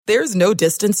There's no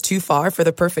distance too far for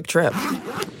the perfect trip.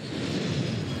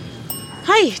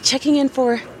 Hi, checking in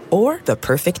for... Or the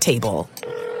perfect table.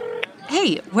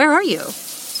 Hey, where are you?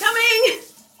 Coming!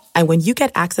 And when you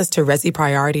get access to Resi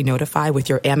Priority Notify with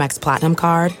your Amex Platinum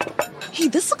card... Hey,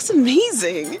 this looks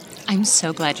amazing. I'm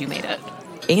so glad you made it.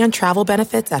 And travel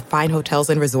benefits at fine hotels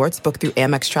and resorts booked through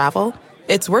Amex Travel,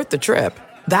 it's worth the trip.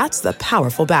 That's the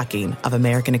powerful backing of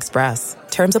American Express.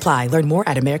 Terms apply. Learn more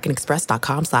at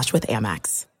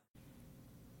americanexpress.com/withAmex.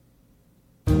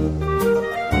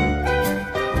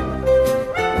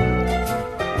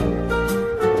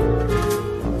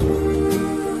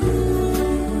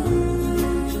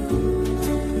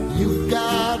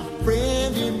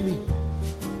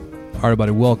 All right,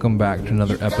 everybody, welcome back to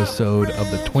another episode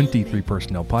of the 23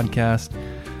 Personnel Podcast.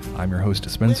 I'm your host,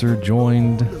 Spencer,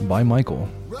 joined by Michael.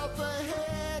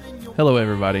 Hello,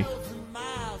 everybody.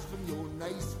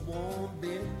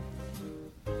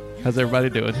 How's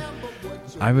everybody doing?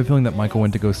 I have a feeling that Michael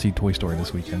went to go see Toy Story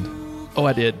this weekend. Oh,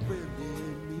 I did.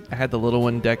 I had the little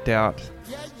one decked out.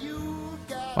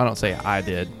 Well, I don't say I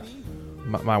did.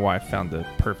 My wife found the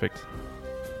perfect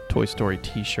Toy Story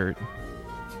t-shirt.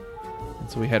 And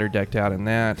so we had her decked out in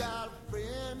that.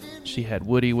 She had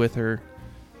Woody with her.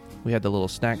 We had the little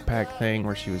snack pack thing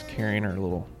where she was carrying her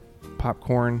little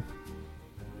popcorn.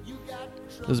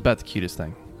 It was about the cutest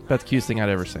thing. About the cutest thing I'd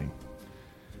ever seen.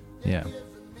 Yeah.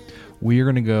 We are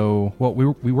going to go... Well,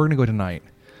 we were going to go tonight.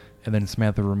 And then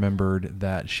Samantha remembered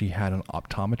that she had an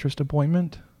optometrist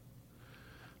appointment.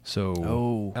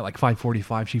 So at like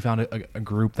 5:45, she found a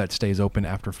group that stays open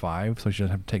after 5. So she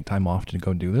doesn't have to take time off to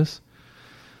go do this.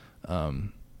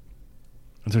 And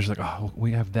so she's like, oh,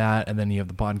 we have that, and then you have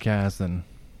the podcast, and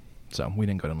so we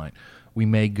didn't go tonight. We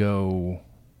may go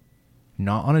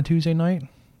not on a Tuesday night,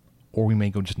 or we may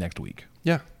go just next week.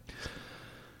 Yeah.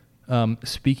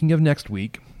 Speaking of next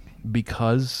week,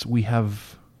 because we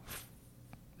have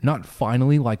not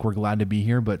finally, like we're glad to be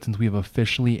here, but since we have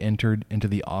officially entered into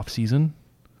the off season,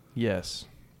 Yes.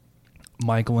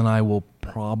 Michael and I will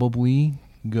probably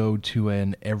go to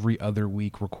an every other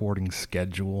week recording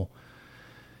schedule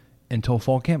until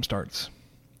fall camp starts.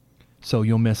 So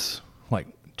you'll miss like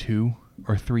 2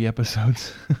 or 3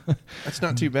 episodes. That's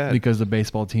not too bad. Because the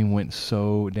baseball team went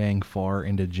so dang far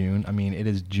into June. I mean, it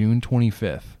is June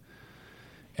 25th.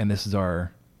 And this is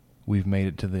we've made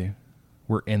it to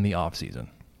we're in the off season.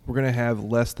 We're going to have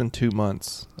less than 2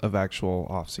 months of actual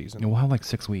off season. And we'll have like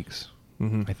 6 weeks,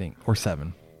 I think, or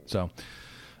 7. So,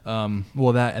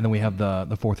 well, that, and then we have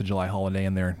the 4th of July holiday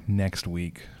in there next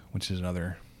week, which is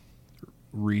another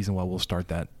reason why we'll start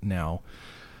that now.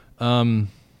 So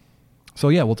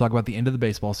yeah, we'll talk about the end of the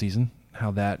baseball season,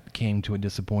 how that came to a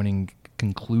disappointing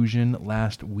conclusion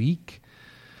last week.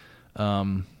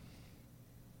 We'll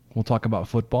talk about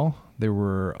football. There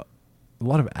was a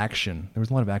lot of action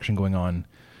going on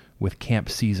with camp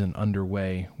season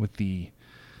underway, with the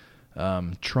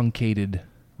truncated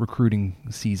recruiting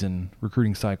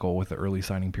cycle with the early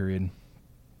signing period.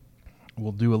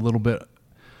 We'll do a little bit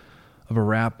of a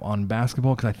wrap on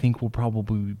basketball because I think we'll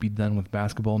probably be done with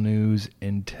basketball news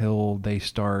until they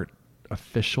start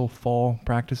official fall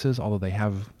practices, although they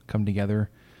have come together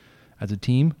as a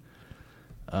team.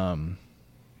 We'll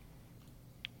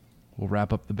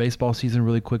wrap up the baseball season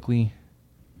really quickly,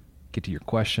 get to your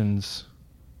questions,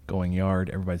 Going Yard,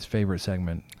 everybody's favorite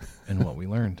segment, and what we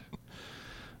learned.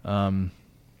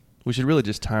 We should really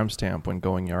just timestamp when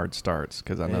Going Yard starts,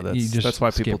 because I know that's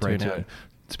why people tune in.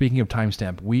 Speaking of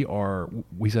timestamp, we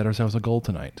set ourselves a goal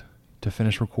tonight to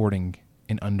finish recording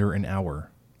in under an hour.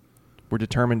 We're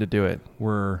determined to do it.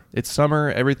 It's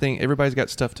summer. Everybody's got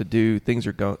stuff to do. Things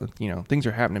are things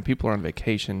are happening. People are on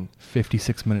vacation.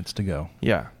 56 minutes to go.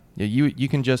 Yeah. You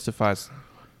can justify,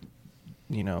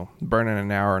 burning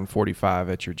an hour and 45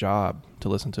 at your job to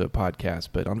listen to a podcast,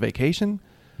 but on vacation,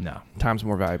 no, time's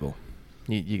more valuable.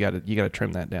 You got to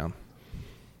trim that down.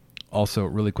 Also,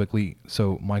 really quickly,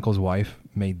 so Michael's wife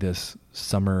made this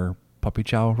summer puppy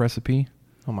chow recipe.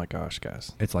 Oh my gosh,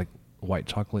 guys! It's like white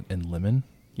chocolate and lemon.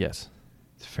 Yes,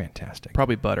 it's fantastic.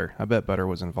 Probably butter. I bet butter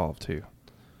was involved too.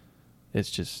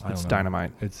 It's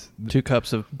dynamite. It's 2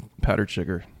 cups of powdered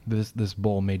sugar. This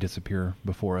bowl may disappear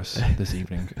before us this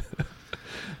evening.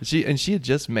 She had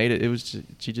just made it.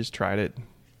 She just tried it.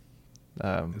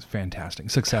 It's fantastic.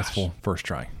 Successful first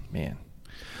try. Man.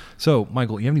 So,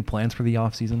 Michael, you have any plans for the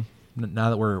off season? Now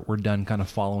that we're done kind of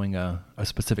following a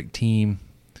specific team,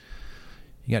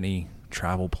 you got any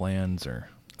travel plans or?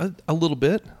 A little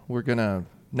bit.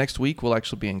 Next week we'll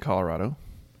actually be in Colorado,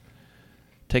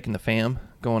 taking the fam,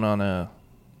 going on a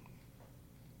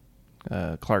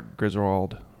Clark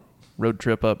Griswold road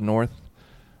trip up north,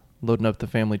 loading up the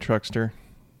family truckster,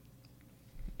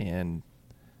 and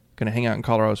going to hang out in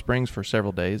Colorado Springs for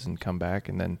several days and come back.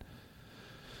 And then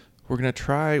we're going to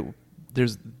try,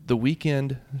 there's the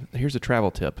weekend. Here's a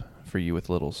travel tip for you with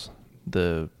littles.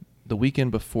 The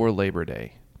weekend before Labor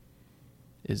Day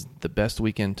is the best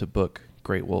weekend to book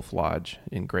Great Wolf Lodge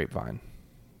in Grapevine,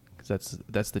 because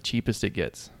that's the cheapest it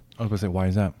gets. I was going to say, why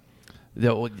is that?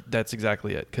 Yeah, well, that's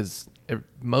exactly it, because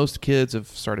most kids have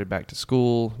started back to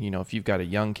school. You know, if you've got a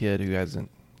young kid who hasn't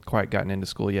quite gotten into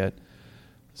school yet.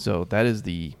 So that is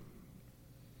the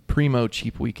primo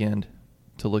cheap weekend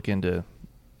to look into.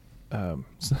 I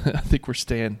think we're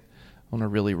staying on a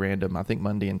really random, I think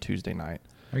Monday and Tuesday night.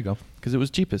 There you go. Because it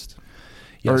was cheapest.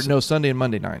 Yes. Or no, Sunday and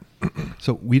Monday night.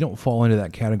 So we don't fall into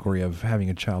that category of having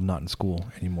a child not in school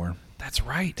anymore. That's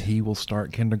right. He will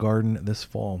start kindergarten this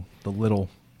fall. The little,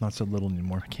 not so little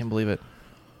anymore. I can't believe it.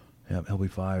 Yeah, he'll be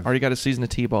 5. Already got a season of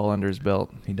T-ball under his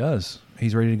belt. He does.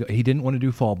 He's ready to go. He didn't want to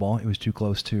do fall ball. It was too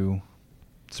close to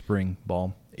spring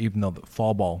ball, even though the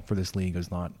fall ball for this league is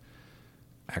not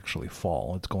actually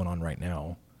fall. It's going on right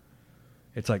now.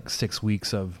 It's like 6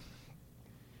 weeks of...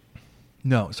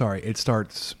 No, sorry. It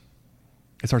starts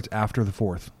after the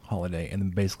 4th holiday and then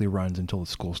basically runs until the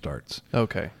school starts.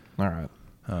 Okay. All right.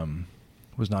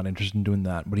 Was not interested in doing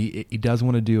that, but he does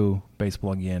want to do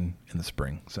baseball again in the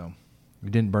spring. So we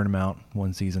didn't burn him out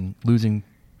one season. Losing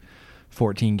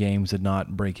 14 games did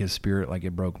not break his spirit like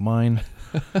it broke mine.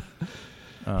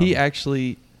 He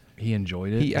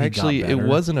enjoyed it. It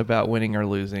wasn't about winning or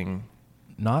losing.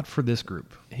 Not for this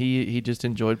group. He just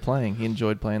enjoyed playing. He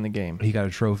enjoyed playing the game. He got a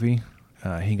trophy.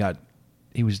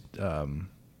 He was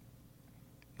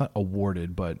not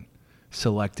awarded, but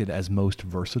selected as most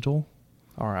versatile.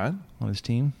 All right. On his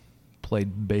team.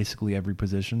 Played basically every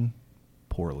position.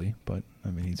 Poorly, but I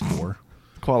mean, he's 4.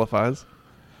 Qualifies.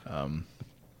 Do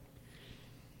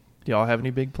y'all have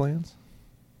any big plans?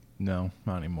 No,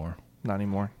 not anymore. Not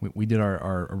anymore. We did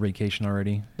our vacation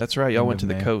already. That's right. Y'all went to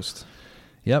the May. coast.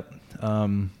 Yep.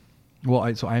 Well,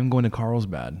 I am going to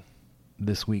Carlsbad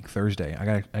this week, Thursday.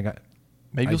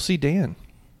 Maybe you'll see Dan.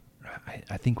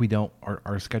 I think we don't.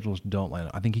 Our schedules don't line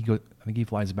up. I think he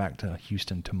flies back to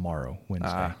Houston tomorrow,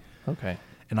 Wednesday. Okay.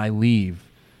 And I leave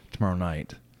tomorrow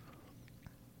night.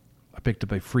 I picked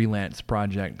up a freelance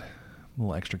project, a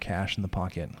little extra cash in the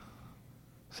pocket.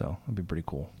 So it'll be pretty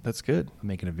cool. That's good. I'm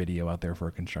making a video out there for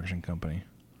a construction company.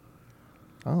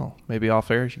 Oh, maybe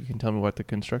off air you can tell me what the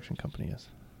construction company is.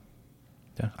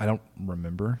 Yeah, I don't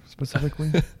remember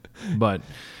specifically, but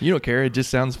you don't care. It just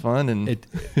sounds fun, and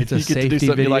it's a you get safety to do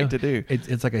something video. you like to do.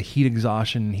 It's like a heat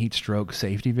exhaustion, heat stroke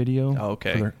safety video. Oh,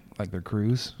 okay. For their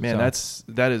crews. Man,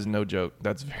 that is no joke.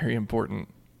 That's very important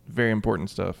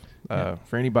stuff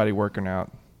for anybody working out.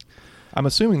 I'm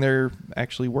assuming they're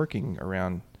actually working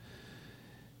around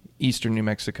eastern New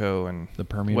Mexico and the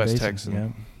Permian West Basin, Texas. yeah.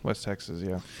 West Texas,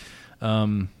 yeah.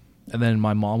 And then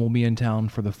my mom will be in town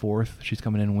for the 4th. She's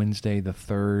coming in Wednesday the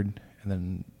 3rd, and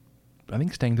then I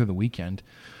think staying through the weekend.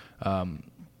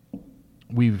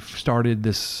 We've started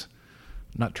this,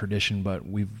 not tradition, but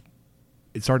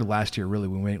it started last year, really.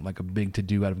 We made like a big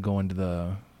to-do out of going to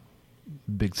the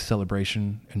big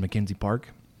celebration in McKenzie Park.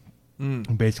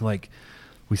 Basically, like,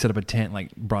 we set up a tent,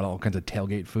 like brought all kinds of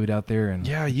tailgate food out there. And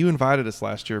yeah, you invited us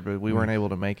last year, but we weren't able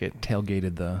to make it.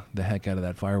 Tailgated the heck out of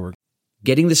that firework.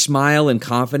 Getting the smile and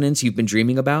confidence you've been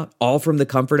dreaming about, all from the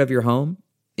comfort of your home,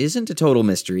 isn't a total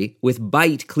mystery with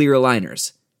Byte clear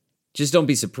aligners. Just don't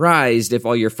be surprised if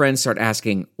all your friends start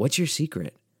asking, "What's your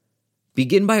secret?"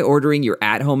 Begin by ordering your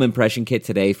at-home impression kit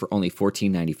today for only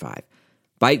 $14.95.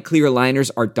 Byte clear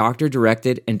aligners are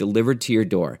doctor-directed and delivered to your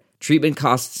door. Treatment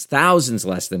costs thousands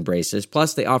less than braces,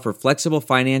 plus they offer flexible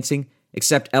financing,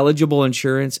 accept eligible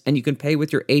insurance, and you can pay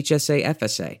with your HSA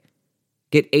FSA.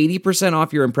 Get 80%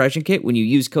 off your impression kit when you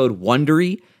use code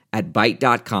WONDERY at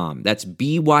Byte.com. That's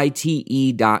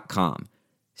BYTE.com.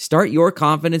 Start your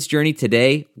confidence journey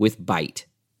today with Byte.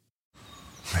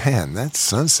 Man, that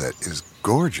sunset is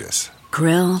gorgeous.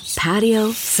 Grill,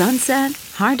 patio, sunset.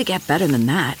 Hard to get better than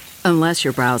that. Unless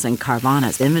you're browsing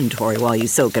Carvana's inventory while you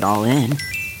soak it all in.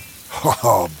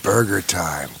 Oh, burger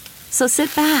time. So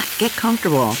sit back, get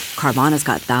comfortable. Carvana's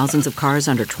got thousands of cars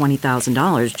under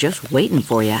 $20,000 just waiting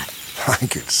for you. I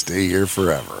could stay here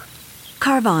forever.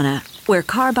 Carvana, where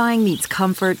car buying meets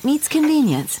comfort, meets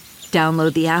convenience.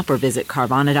 Download the app or visit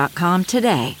Carvana.com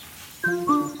today.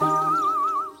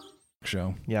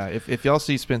 Show. Yeah, if y'all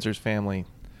see Spencer's family,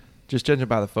 just judging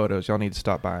by the photos, y'all need to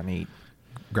stop by and eat.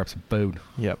 Grab some food.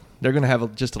 Yep. They're going to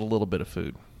have just a little bit of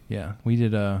food. Yeah, we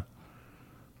did a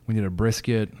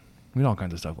brisket. We did all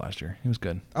kinds of stuff last year. It was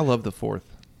good. I love the 4th.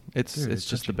 It's Dude,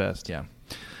 just the best. Yeah.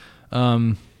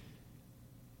 I'm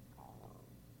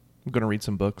going to read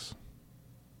some books.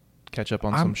 catch up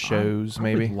on some shows,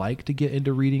 maybe. I would like to get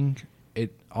into reading.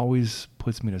 It always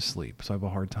puts me to sleep, so I have a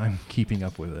hard time keeping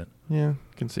up with it. Yeah,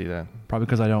 I can see that. Probably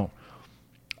because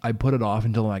I put it off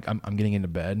until like I'm getting into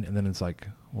bed, and then it's like,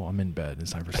 well, I'm in bed.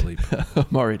 It's time for sleep.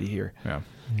 I'm already here. Yeah,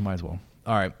 might as well.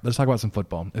 All right, let's talk about some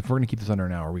football. If we're going to keep this under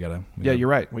an hour, we gotta. Yeah, you're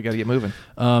right. We got to get moving.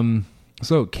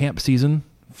 So camp season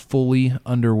fully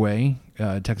underway.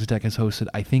 Texas Tech has hosted,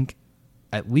 I think,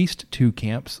 at least 2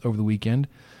 camps over the weekend.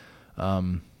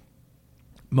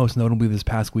 Most notably, this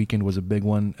past weekend was a big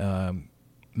one.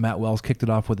 Matt Wells kicked it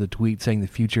off with a tweet saying the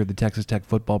future of the Texas Tech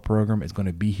football program is going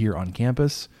to be here on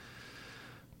campus.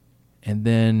 And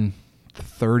then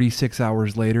 36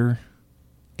 hours later,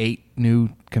 8 new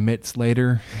commits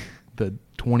later, the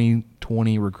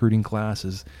 2020 recruiting class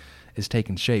is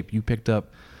taking shape. You picked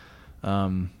up,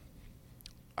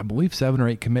 I believe, 7 or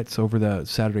 8 commits over the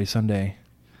Saturday, Sunday,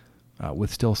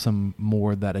 with still some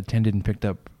more that attended and picked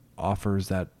up offers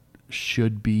that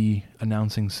should be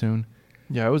announcing soon.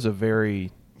 Yeah, it was a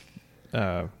very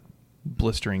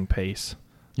blistering pace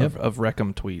of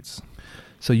Reckham tweets.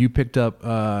 So you picked up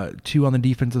 2 on the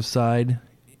defensive side.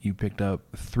 You picked up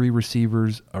 3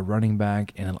 receivers, a running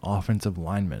back, and an offensive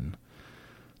lineman.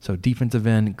 So defensive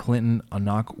end, Clinton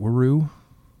Anakwaru.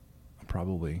 I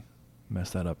probably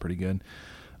messed that up pretty good.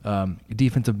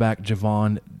 Defensive back,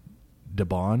 Javon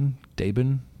Debon.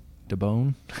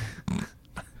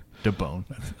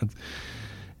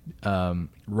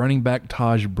 Running back,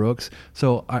 Taj Brooks.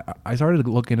 So I started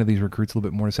to look into these recruits a little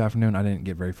bit more this afternoon. I didn't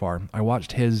get very far. I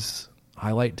watched his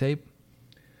highlight tape.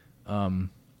 2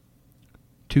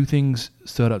 things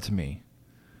stood out to me.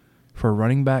 For a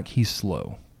running back, he's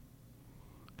slow.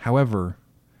 However,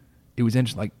 it was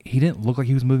interesting. Like, he didn't look like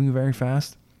he was moving very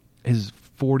fast. His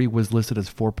 40 was listed as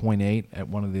 4.8 at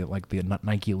one of the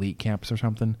Nike Elite camps or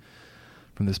something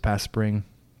from this past spring.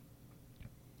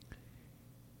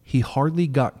 He hardly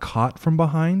got caught from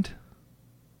behind,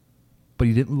 but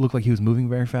he didn't look like he was moving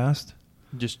very fast.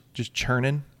 Just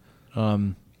churning.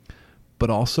 But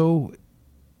also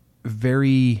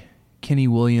very Kenny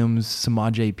Williams,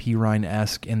 Samaje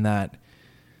Perine-esque in that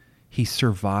he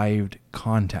survived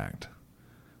contact.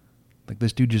 Like,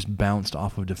 this dude just bounced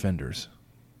off of defenders.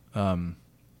 I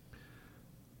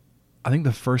think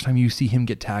the first time you see him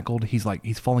get tackled,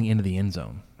 he's falling into the end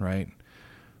zone, right?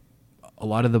 A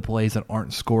lot of the plays that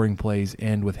aren't scoring plays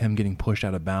end with him getting pushed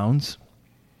out of bounds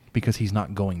because he's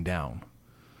not going down.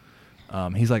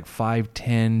 He's like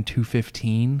 5'10",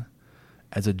 215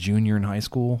 as a junior in high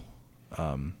school.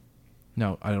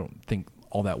 No, I don't think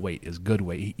all that weight is good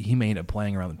weight. He may end up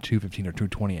playing around the 215 or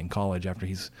 220 in college after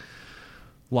he's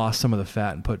lost some of the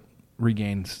fat and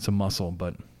regained some muscle,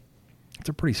 but it's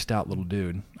a pretty stout little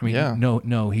dude. I mean, yeah.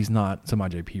 No, he's not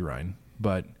Samaje Perine,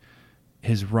 but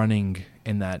his running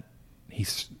in that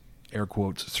he's, air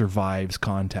quotes, survives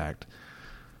contact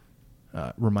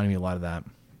reminded me a lot of that.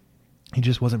 He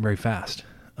just wasn't very fast.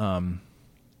 And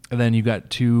then you got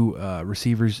 2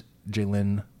 receivers,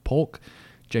 Jalen Polk,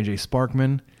 J.J.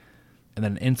 Sparkman, and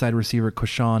then an inside receiver,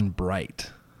 Quashawn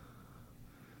Bright.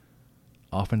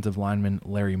 Offensive lineman,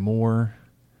 Larry Moore.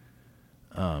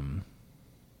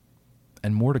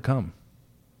 And more to come.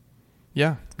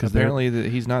 Yeah, because apparently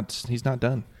he's not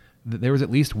done. There was at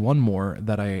least one more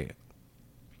that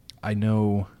I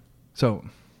know. So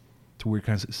it's a weird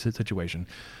kind of situation,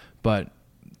 but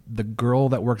the girl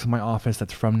that works in my office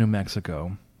that's from New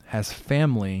Mexico has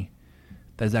family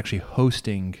that is actually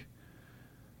hosting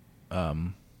a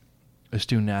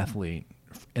student athlete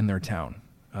in their town,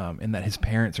 and that his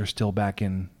parents are still back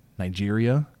in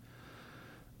Nigeria.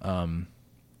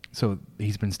 So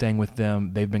he's been staying with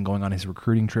them. They've been going on his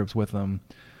recruiting trips with them.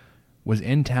 Was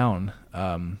in town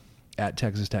at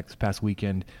Texas Tech this past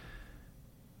weekend.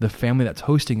 The family that's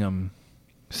hosting him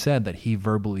said that he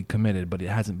verbally committed, but it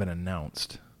hasn't been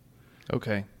announced.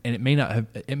 Okay. And it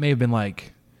may have been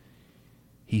like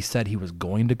he said he was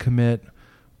going to commit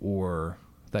or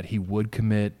that he would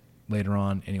commit later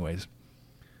on. Anyways,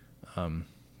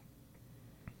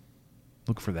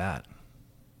 look for that.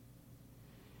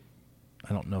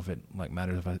 I don't know if it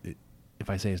matters if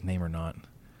I say his name or not,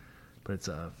 but it's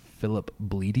Philip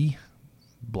Bleedy.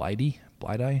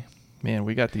 Man,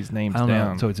 we got these names I don't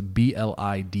down. know. So it's Blidi.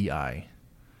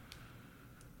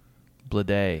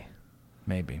 Blade.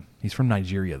 Maybe he's from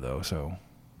Nigeria though, so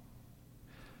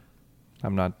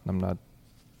I'm not.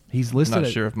 He's listed.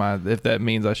 Not sure if that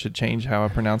means I should change how I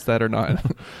pronounce that or not.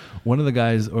 One of the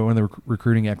guys, or one of the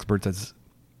recruiting experts that's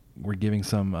we're giving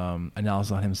some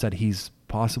analysis on him, said he's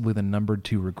possibly the number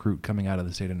 2 recruit coming out of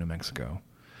the state of New Mexico.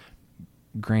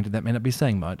 Granted, that may not be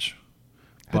saying much.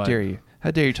 How dare you?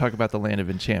 How dare you talk about the land of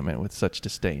enchantment with such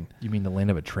disdain? You mean the land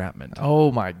of entrapment?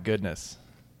 Oh, my goodness.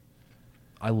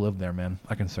 I lived there, man.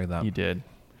 I can say that. You did.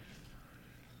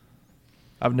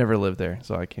 I've never lived there,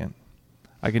 so I can't.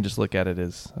 I can just look at it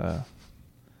as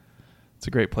it's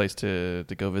a great place to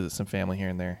go visit some family here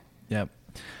and there. Yep.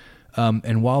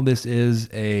 And while this is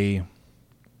a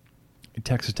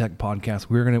Texas Tech podcast,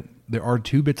 there are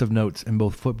two bits of notes in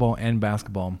both football and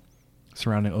basketball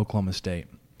surrounding Oklahoma State.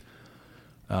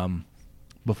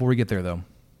 Before we get there, though,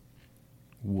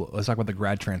 let's talk about the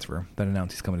grad transfer that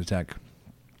announced he's coming to Tech.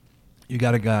 You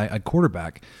got a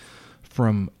quarterback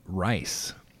from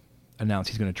Rice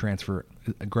announced he's going to transfer,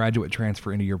 a graduate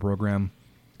transfer into your program,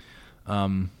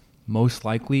 most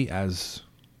likely as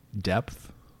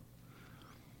depth,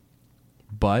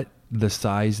 but the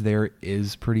size there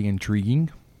is pretty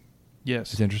intriguing.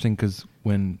 Yes. It's interesting because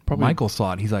when Michael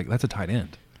saw it, he's like, that's a tight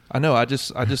end. I know. I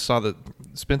just saw that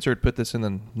Spencer had put this in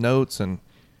the notes, and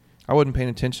I wasn't paying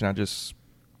attention. I'm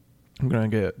going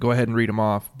to go ahead and read them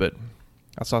off, but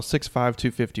I saw 6'5",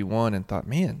 251 and thought,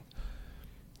 man,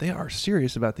 they are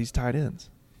serious about these tight ends.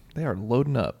 They are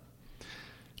loading up.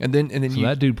 And then so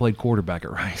that dude played quarterback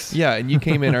at Rice. Yeah, and you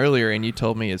came in earlier and you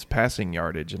told me his passing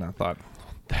yardage, and I thought,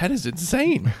 that is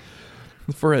insane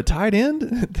for a tight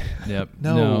end. Yep.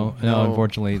 No.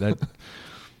 Unfortunately, that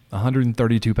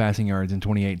 132 passing yards in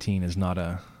 2018 is not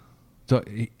a. So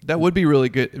that would be really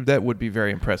good. That would be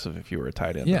very impressive if you were a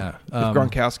tight end. Yeah. If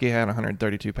Gronkowski had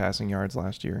 132 passing yards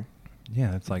last year.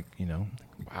 Yeah, it's like,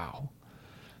 wow.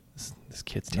 This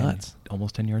kid's nuts.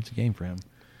 Almost 10 yards a game for him.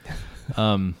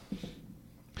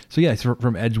 So yeah, it's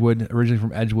from Edgewood, originally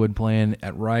from Edgewood, playing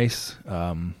at Rice.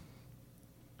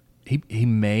 He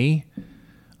may,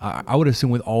 I would assume,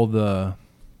 with all the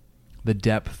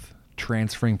depth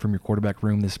transferring from your quarterback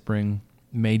room this spring,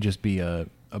 may just be a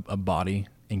body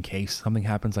in case something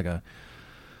happens, like a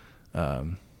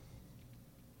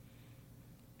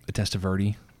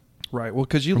Testaverde. Right. Well,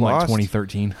 because you from lost. Like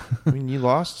 2013. I mean, you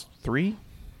lost 3?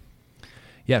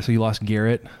 Yeah, so you lost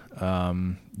Garrett.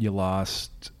 You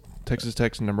lost Texas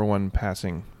Tech's #1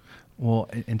 passing. Well,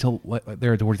 until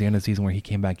there towards the end of the season where he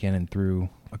came back in and threw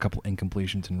a couple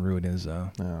incompletions and ruined his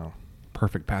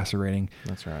perfect passer rating.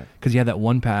 That's right. Because he had that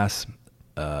one pass,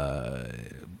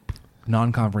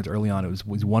 non-conference early on. It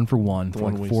was 1 for 1 for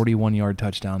like 41-yard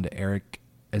touchdown to Eric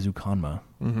Ezukanma.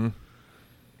 Mm-hmm.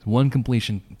 One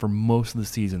completion for most of the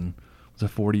season was a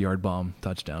 40-yard bomb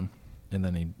touchdown, and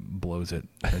then he blows it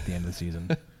at the end of the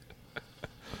season.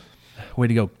 Way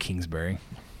to go, Kingsbury.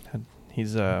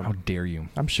 He's how dare you?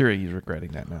 I'm sure he's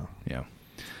regretting that now. Yeah.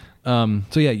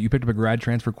 So yeah, you picked up a grad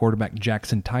transfer quarterback,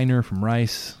 Jackson Tyner from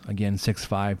Rice. Again, 6'5",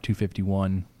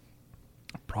 251.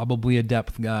 Probably a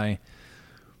depth guy.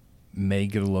 May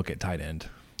get a look at tight end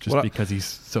just because he's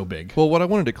so big. Well, what I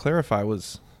wanted to clarify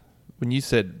was when you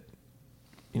said,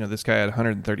 this guy had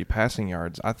 130 passing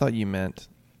yards, I thought you meant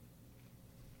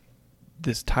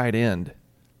this tight end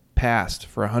passed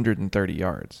for 130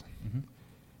 yards. Mm-hmm.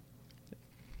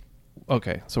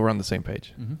 Okay, so we're on the same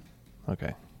page. Mm-hmm.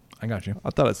 Okay. I got you. I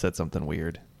thought it said something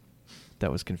weird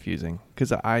that was confusing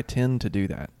because I tend to do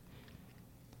that.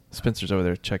 Spencer's over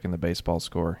there checking the baseball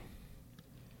score.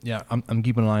 Yeah, I'm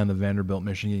keeping an eye on the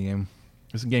Vanderbilt-Michigan game.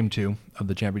 This is game 2 of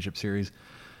the championship series.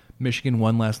 Michigan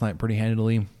won last night pretty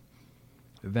handily.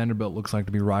 Vanderbilt looks like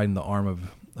to be riding the arm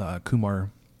of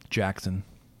Kumar Jackson.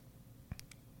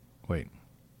 Wait,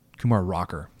 Kumar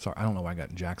Rocker. Sorry, I don't know where I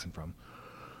got Jackson from.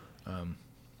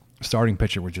 Starting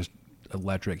pitcher was just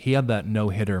electric. He had that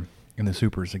no-hitter in the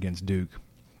Supers against Duke.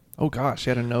 Oh, gosh, he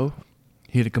had a no?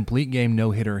 He had a complete game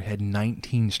no-hitter, had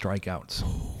 19 strikeouts.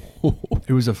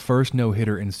 It was the first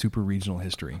no-hitter in Super Regional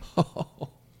history.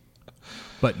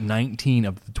 But 19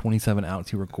 of the 27 outs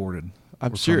he recorded were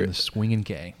from the swinging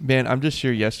K. Man, I'm just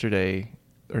sure yesterday,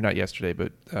 or not yesterday,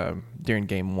 but during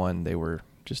game 1, they were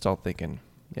just all thinking,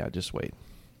 yeah, just wait.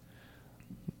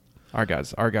 Our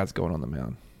guy's going on the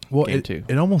mound. Well, game 2.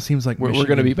 It almost seems like we're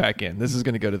going to be back in. This is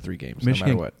going to go to 3 games,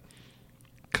 Michigan no matter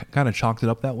what. Kind of chalked it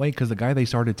up that way because the guy they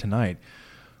started tonight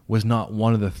was not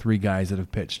one of the 3 guys that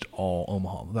have pitched all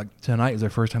Omaha. Like tonight is the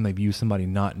first time they've used somebody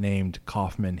not named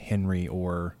Kaufman, Henry,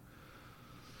 or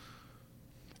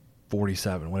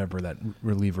 47, whatever that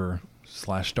reliever /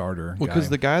 starter. Well, because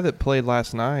the guy that played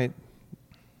last night,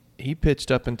 he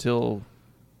pitched up until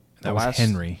that was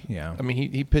Henry. Yeah, I mean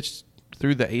he pitched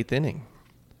through the 8th inning.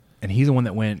 And he's the one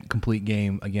that went complete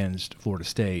game against Florida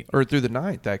State. Or through the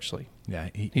 9th, actually. Yeah.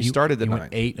 He started the 9th. He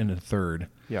went 8 and a third.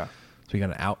 Yeah. So he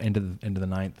got an out into the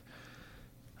 9th.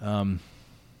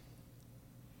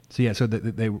 So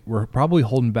they were probably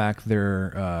holding back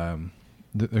their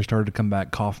starter to come back,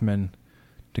 Kaufman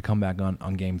to come back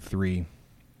on game 3.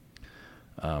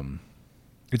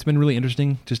 It's been really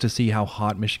interesting just to see how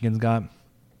hot Michigan's got.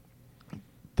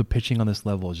 The pitching on this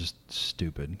level is just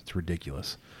stupid. It's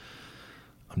ridiculous.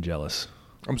 I'm jealous.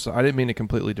 I'm sorry, I didn't mean to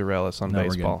completely derail us on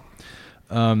baseball.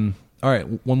 All right,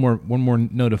 one more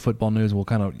note of football news. We'll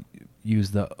kind of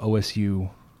use the OSU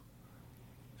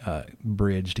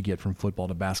bridge to get from football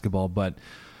to basketball. But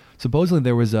supposedly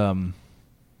there was an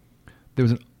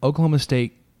Oklahoma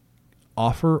State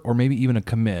offer, or maybe even a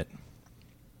commit.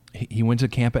 He went to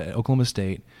camp at Oklahoma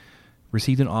State,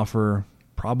 received an offer,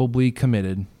 probably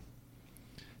committed,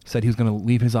 said he was going to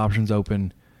leave his options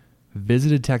open,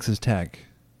 visited Texas Tech,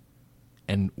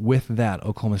 and with that,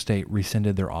 Oklahoma State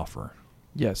rescinded their offer.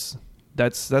 Yes,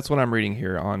 that's what I'm reading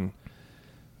here on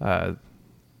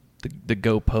the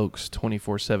Go Pokes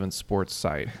 24/7 sports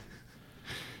site.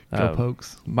 Go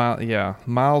Pokes.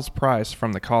 Miles Price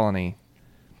from the Colony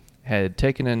had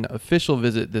taken an official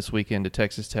visit this weekend to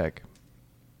Texas Tech,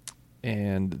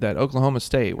 and that Oklahoma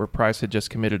State, where Price had just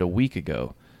committed a week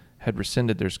ago, had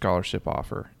rescinded their scholarship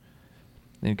offer.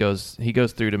 And he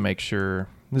goes through to make sure.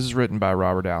 This is written by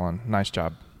Robert Allen. Nice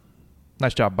job,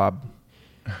 Bob.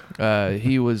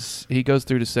 He goes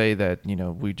through to say that,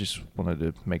 we just wanted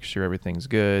to make sure everything's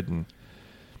good, and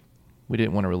we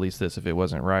didn't want to release this if it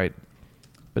wasn't right.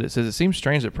 But it says it seems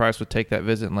strange that Price would take that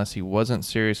visit unless he wasn't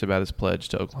serious about his pledge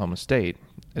to Oklahoma State,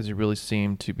 as he really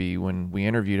seemed to be when we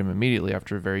interviewed him immediately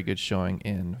after a very good showing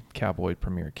in Cowboy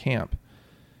Premier Camp.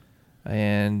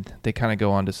 And they kind of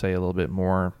go on to say a little bit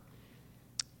more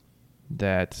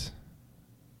that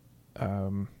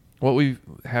what we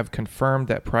have confirmed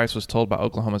that Price was told by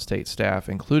Oklahoma State staff,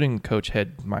 including head coach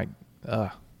Mike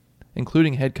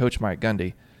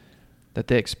Gundy, that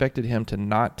they expected him to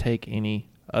not take any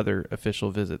other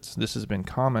official visits. This has been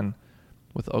common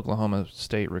with Oklahoma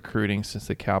State recruiting since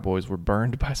the Cowboys were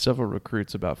burned by several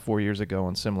recruits about 4 years ago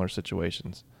in similar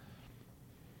situations.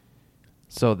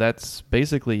 So that's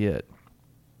basically it.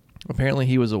 Apparently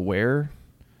he was aware,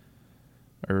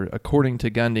 or according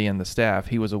to Gundy and the staff,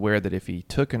 he was aware that if he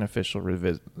took an official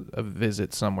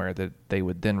visit somewhere, that they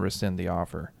would then rescind the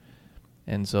offer.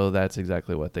 And so that's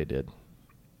exactly what they did.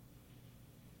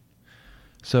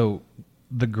 So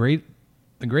the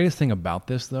greatest thing about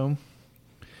this, though,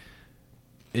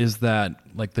 is that,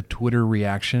 like, the Twitter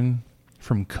reaction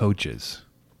from coaches,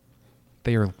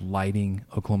 they are lighting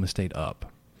Oklahoma State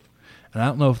up. And I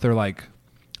don't know if they're like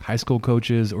high school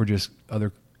coaches or just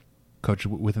other coaches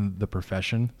within the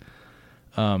profession.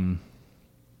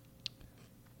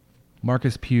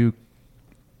 Marcus Pugh,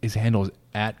 his handle is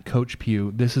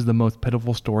 @CoachPugh. This is the most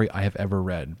pitiful story I have ever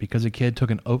read. Because a kid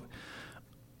took an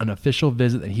official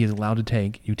visit that he is allowed to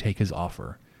take, you take his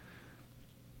offer. ...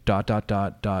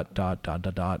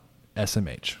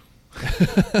 SMH.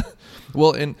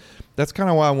 Well, and that's kind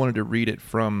of why I wanted to read it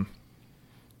from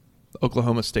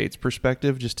Oklahoma State's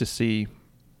perspective, just to see.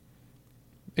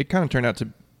 It kind of turned out to,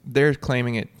 they're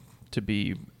claiming it to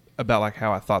be about like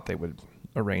how I thought they would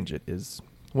arrange it is,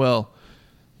 well,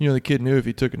 the kid knew if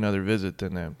he took another visit,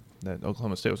 then that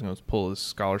Oklahoma State was going to pull his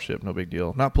scholarship, no big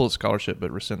deal. Not pull his scholarship,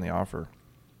 but rescind the offer.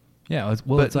 Yeah,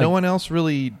 but it's like, no one else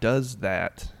really does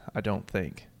that, I don't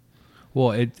think.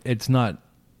 Well, it's not.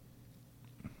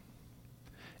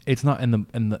 It's not in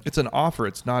the. It's an offer.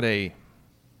 It's not a.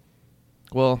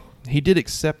 Well, he did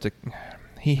accept it.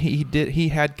 He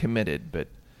had committed, but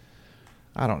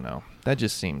I don't know. That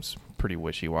just seems pretty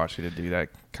wishy-washy to do that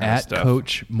kind of stuff.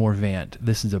 Coach Morvant,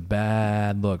 this is a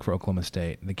bad look for Oklahoma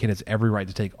State. The kid has every right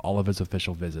to take all of his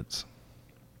official visits.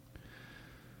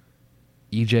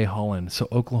 E.J. Holland. So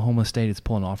Oklahoma State is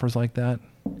pulling offers like that.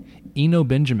 Eno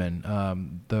Benjamin,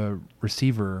 the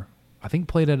receiver, I think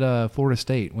played at Florida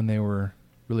State when they were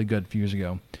really good a few years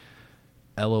ago.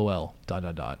 LOL, ...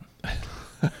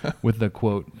 with the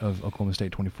quote of Oklahoma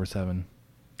State 24/7.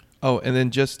 Oh, and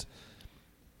then just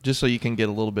so you can get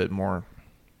a little bit more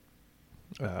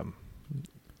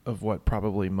of what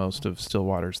probably most of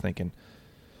Stillwater's thinking,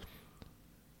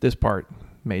 this part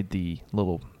made the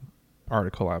little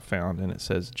article I found, and it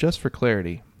says, just for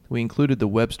clarity, we included the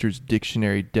Webster's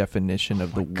Dictionary definition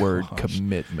of the word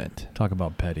commitment. Talk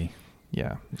about petty.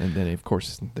 Yeah, and then, of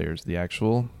course, there's the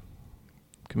actual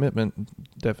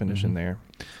commitment definition there.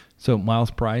 So,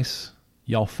 Miles Price,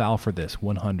 y'all foul for this,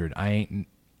 100. I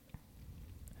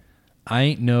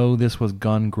ain't know this was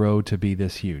gun grow to be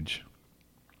this huge. ...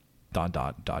 So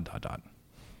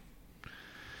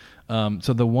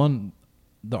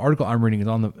the article I'm reading is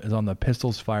on the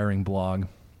Pistols Firing blog.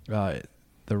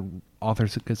 The author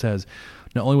says,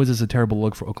 not only was this a terrible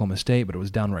look for Oklahoma State, but it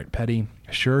was downright petty.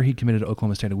 Sure, he committed to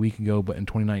Oklahoma State a week ago, but in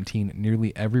 2019,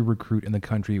 nearly every recruit in the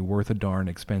country worth a darn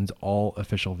expends all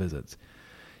official visits.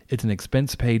 It's an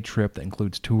expense-paid trip that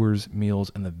includes tours,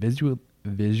 meals, and the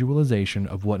visualization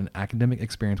of what an academic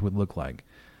experience would look like.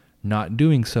 Not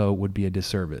doing so would be a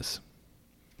disservice.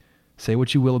 Say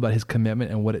what you will about his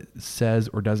commitment and what it says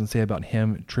or doesn't say about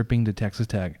him tripping to Texas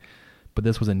Tech, but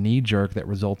this was a knee jerk that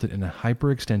resulted in a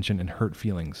hyperextension and hurt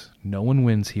feelings. No one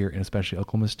wins here, and especially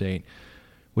Oklahoma State,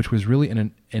 which was really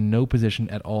in no position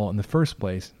at all in the first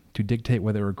place to dictate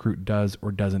whether a recruit does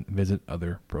or doesn't visit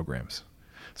other programs.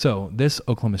 So this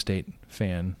Oklahoma State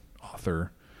fan,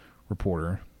 author,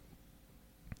 reporter,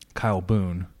 Kyle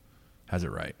Boone, has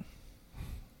it right.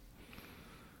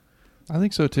 I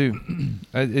think so too.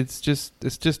 It's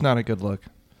just not a good look.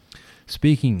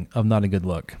 Speaking of not a good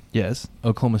look, Yes.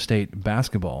 Oklahoma State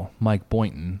basketball, Mike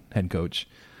Boynton, head coach,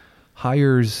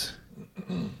 hires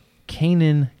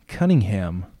Kanan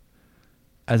Cunningham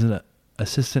as an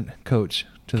assistant coach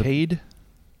to the Cade?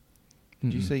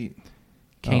 Did you say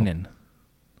Kanan.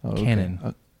 Oh, okay.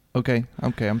 Cannon. Okay,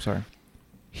 I'm sorry.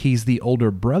 He's the older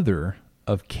brother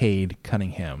of Cade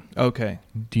Cunningham. Okay.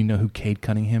 Do you know who Cade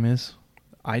Cunningham is?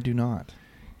 I do not.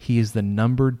 He is the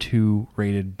number 2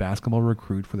 rated basketball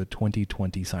recruit for the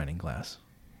 2020 signing class.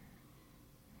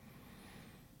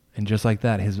 And just like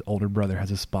that, his older brother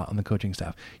has a spot on the coaching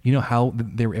staff. You know how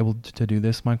they were able to do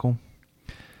this, Michael?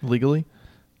 Legally?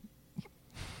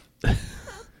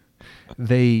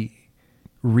 They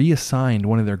reassigned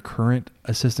one of their current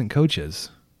assistant coaches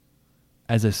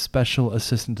as a special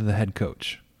assistant to the head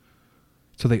coach.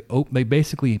 So they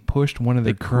basically pushed one of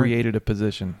their created a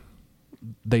position.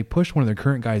 They pushed one of their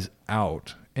current guys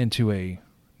out into a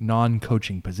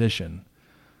non-coaching position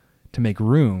to make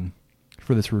room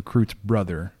for this recruit's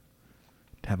brother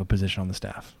to have a position on the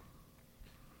staff.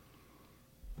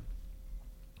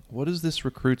 What is this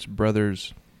recruit's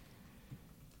brother's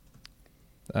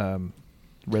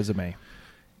resume?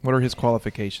 What are his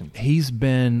qualifications? He's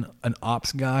been an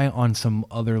ops guy on some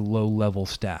other low-level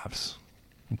staffs,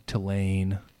 like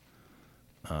Tulane,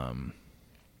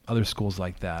 other schools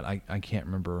like that. I can't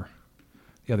remember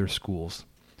the other schools.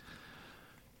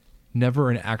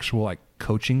 Never an actual like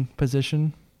coaching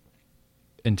position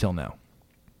until now.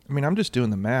 I mean, I'm just doing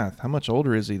the math. How much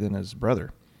older is he than his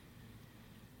brother?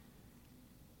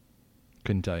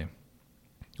 Couldn't tell you.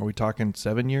 Are we talking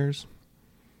 7 years?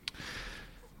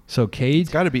 So Cade,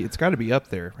 It's got to be up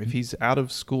there. If he's out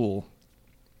of school,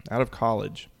 out of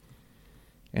college,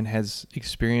 and has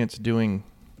experience doing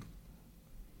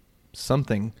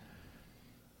something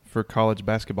for college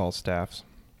basketball staffs,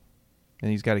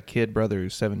 and he's got a kid brother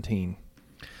who's 17.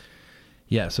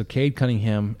 yeah. So Cade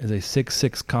Cunningham is a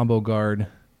 6'6" combo guard,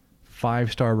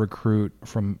 5-star recruit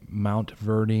from Mount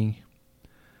Verde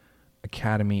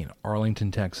Academy in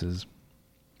Arlington, Texas.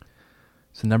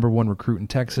 He's the number 1 recruit in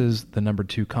Texas, the number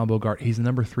 2 combo guard. He's the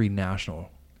number 3 national.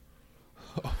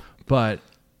 But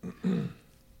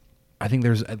I think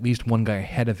there's at least one guy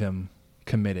ahead of him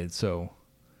committed, so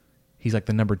he's like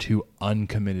the number 2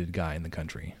 uncommitted guy in the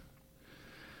country.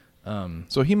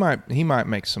 So he might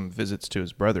make some visits to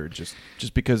his brother just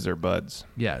because they're buds.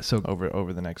 Yeah, so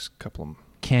over the next couple of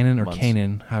Cannon or months.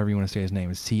 Kanan, however you want to say his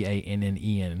name, is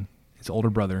Cannen. His older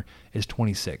brother is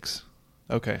 26.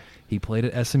 Okay. He played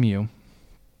at SMU.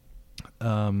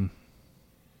 What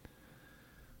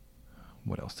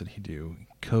else did he do? He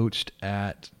coached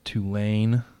at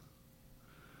Tulane.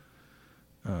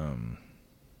 I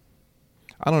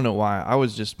don't know why. I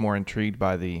was just more intrigued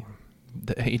by the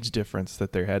age difference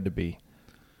that there had to be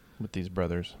with these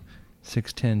brothers.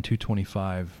 6'10",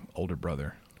 225, older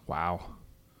brother. Wow.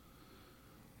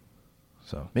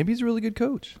 So Maybe he's a really good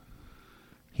coach.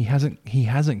 he hasn't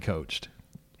coached.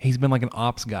 He's been like an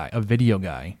ops guy, a video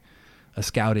guy, a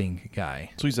scouting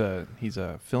guy. So he's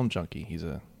a film junkie. He's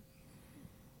a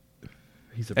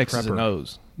X's prepper. and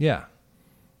O's. Yeah.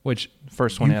 Which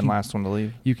First one you in, can- last one to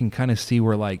leave. You can kind of see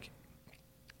where like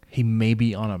he may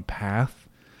be on a path,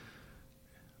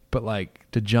 but like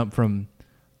to jump from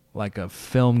like a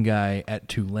film guy at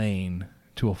Tulane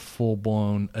to a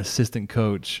full-blown assistant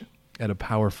coach at a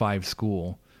Power 5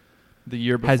 school The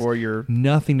year has before you're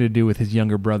nothing to do with his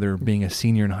younger brother being a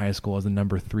senior in high school as the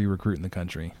number 3 recruit in the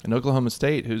country. in Oklahoma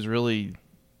State, who's really,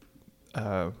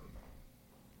 their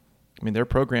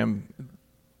program,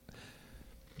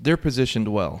 they're positioned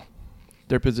well.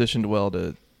 They're positioned well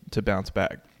to bounce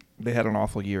back. They had an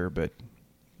awful year, but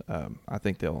I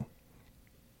think they'll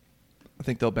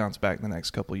bounce back in the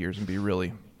next couple of years and be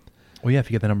really. Well, yeah,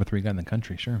 if you get the number 3 guy in the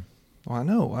country, sure. Well, I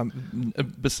know.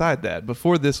 Beside that,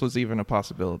 before this was even a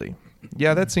possibility,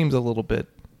 yeah, that seems a little bit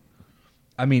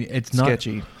I mean, it's not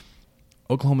sketchy.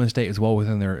 Oklahoma State is well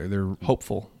within their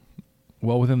Hopeful.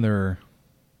 well within their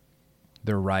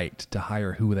right to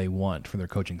hire who they want for their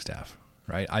coaching staff,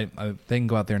 right? They can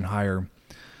go out there and hire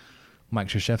Mike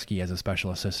Krzyzewski as a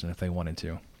special assistant if they wanted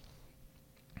to.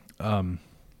 Right.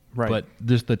 But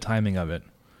just the timing of it,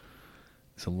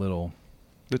 it's a little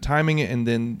The timing and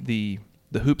then the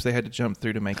hoops they had to jump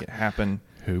through to make it happen.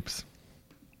 hoops.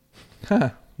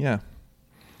 Yeah.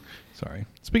 Sorry.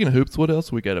 Speaking of hoops, what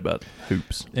else we got about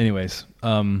hoops? Anyways,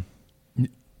 not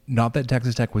that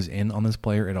Texas Tech was in on this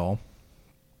player at all.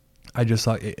 I just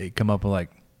saw it come up with like,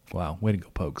 wow, way to go,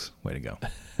 Pokes. Way to go.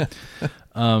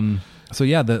 So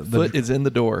yeah, the Foot is in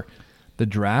the door. The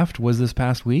draft was this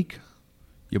past week.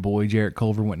 Your boy Jarrett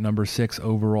Culver went number 6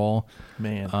 overall.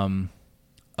 Man.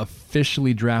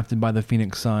 Officially drafted by the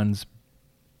Phoenix Suns,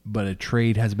 but a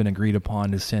trade has been agreed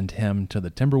upon to send him to the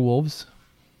Timberwolves.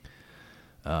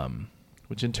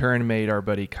 Which in turn made our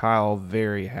buddy Kyle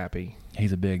very happy.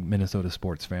 He's a big Minnesota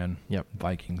sports fan. Yep.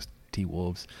 Vikings,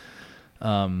 T-Wolves.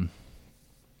 Very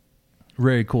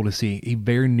cool to see. He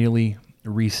very nearly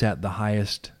reset the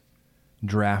highest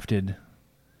drafted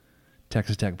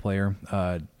Texas Tech player.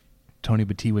 Tony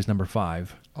Battie was number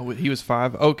 5. Oh, he was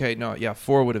 5? Okay, no, yeah,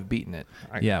 4 would have beaten it.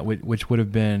 Which would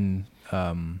have been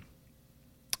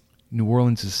New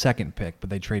Orleans' second pick, but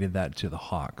they traded that to the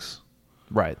Hawks.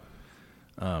 Right.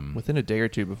 Within a day or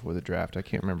two before the draft. I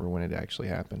can't remember when it actually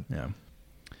happened. Yeah.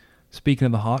 Speaking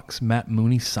of the Hawks, Matt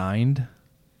Mooney signed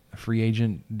a free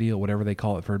agent deal, whatever they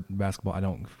call it for basketball. I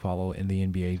don't follow in the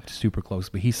NBA super close,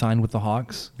 but he signed with the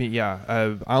Hawks. But yeah,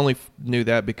 I only knew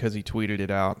that because he tweeted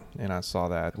it out, and I saw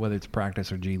that. Whether it's practice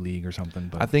or G League or something.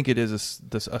 But I think it is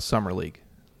a summer league.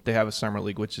 They have a summer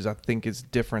league, which is I think is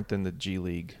different than the G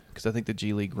League, because I think the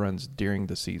G League runs during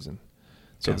the season.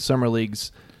 So the summer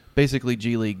league's basically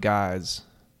G League guys.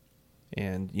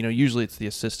 And, usually it's the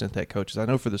assistant that coaches. I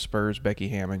know for the Spurs, Becky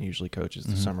Hammond usually coaches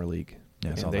the summer league.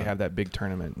 Yeah, and they have that big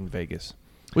tournament in Vegas,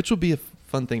 which will be a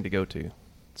fun thing to go to.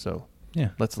 So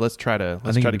yeah, let's try to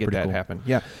get that cool. happen.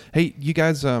 Yeah. Hey, you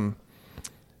guys,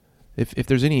 if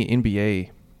there's any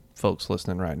NBA folks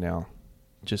listening right now,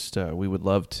 just we would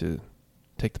love to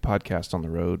take the podcast on the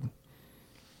road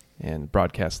and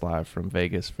broadcast live from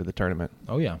Vegas for the tournament.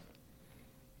 Oh yeah.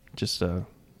 Just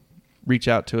reach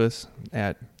out to us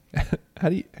at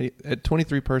at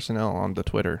 23 personnel on the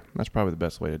Twitter. That's probably the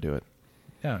best way to do it.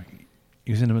 Yeah.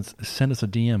 You send us a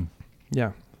DM.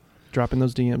 Yeah. Drop in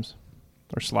those DMs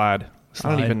or slide. I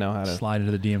don't even know how to slide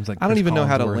into the DMs. Like I don't Chris even know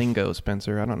how to Collinsworth lingo,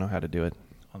 Spencer. I don't know how to do it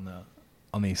on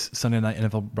the Sunday night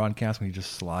NFL broadcast when he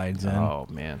just slides in. Oh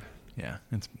man. Yeah,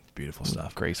 it's beautiful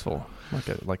stuff. Graceful,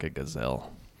 like a gazelle.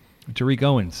 Tariq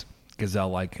Owens,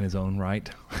 gazelle-like in his own right.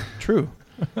 True.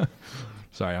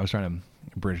 Sorry, I was trying to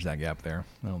bridge that gap there.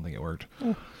 I don't think it worked.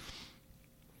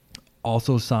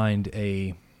 Also signed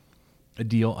a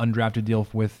deal, undrafted deal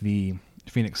with the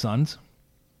Phoenix Suns.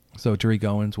 So Tariq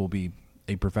Owens will be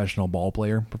a professional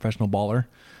baller.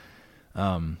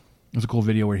 It was a cool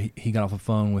video where he got off the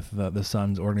phone with the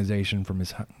Suns organization from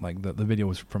his, the video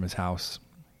was from his house.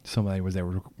 Somebody was there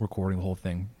recording the whole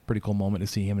thing. Pretty cool moment to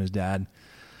see him and his dad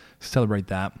celebrate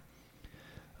that.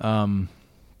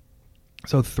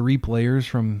 So 3 players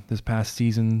from this past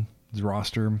season's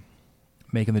roster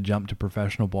making the jump to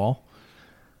professional ball.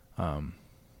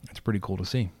 It's pretty cool to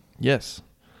see. Yes.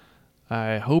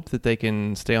 I hope that they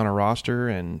can stay on a roster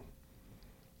and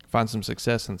find some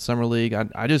success in Summer League.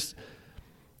 I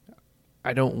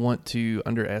don't want to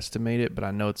underestimate it, but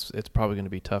I know it's probably going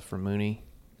to be tough for Mooney,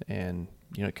 and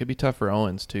it could be tough for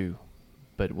Owens too.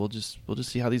 But we'll just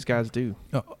see how these guys do.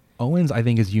 Owens, I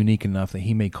think, is unique enough that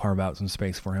he may carve out some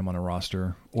space for him on a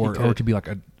roster, or to be like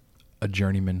a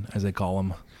journeyman, as they call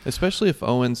him. Especially if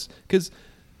Owens, because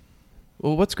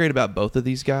what's great about both of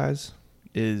these guys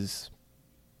is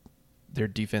their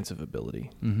defensive ability.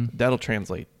 Mm-hmm. That'll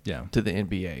translate to the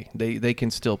NBA. They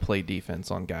can still play defense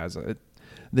on guys.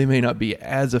 They may not be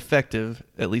as effective,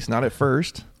 at least not at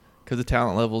first, because the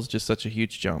talent level is just such a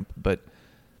huge jump. But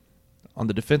on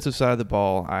the defensive side of the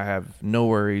ball, I have no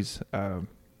worries.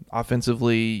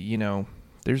 Offensively,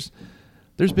 there's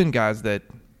been guys that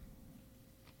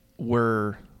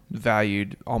were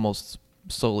valued almost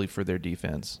solely for their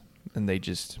defense, and they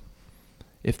just,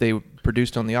 if they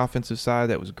produced on the offensive side,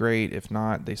 that was great. If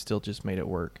not, they still just made it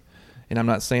work. And I'm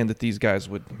not saying that these guys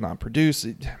would not produce.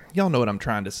 Y'all know what I'm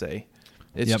trying to say.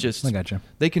 It's just I gotcha.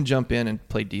 They can jump in and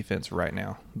play defense right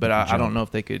now, but I don't know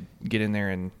if they could get in there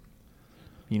and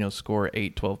score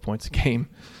 8-12 points a game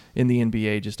in the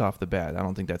NBA just off the bat. I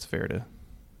don't think that's fair to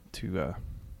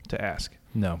ask.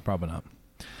 No, probably not.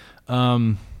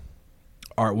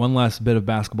 All right, one last bit of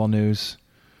basketball news.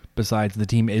 Besides the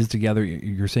team is together,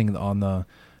 you're seeing on the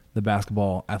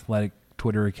basketball athletic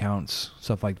Twitter accounts,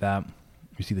 stuff like that.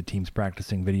 You see the teams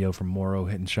practicing, video from Morrow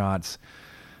hitting shots.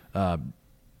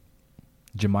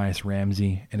 Jemias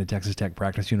Ramsey in a Texas Tech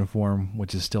practice uniform,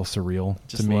 which is still surreal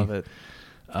Just to me. love it.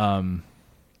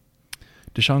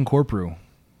 Deshaun Corprew,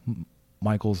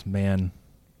 Michael's man,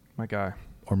 My guy.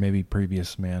 or maybe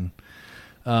previous man,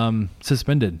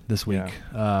 suspended this week.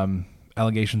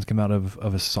 Allegations come out of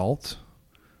assault.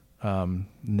 And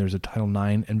there's a Title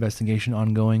IX investigation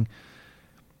ongoing.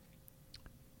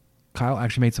 Kyle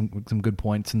actually made some good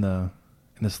points in the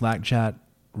Slack chat,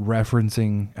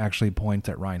 referencing actually points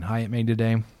that Ryan Hyatt made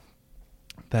today,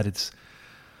 that it's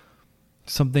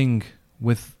something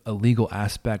with a legal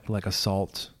aspect like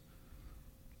assault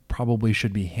probably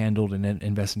should be handled and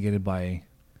investigated by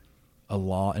a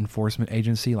law enforcement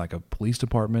agency like a police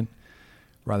department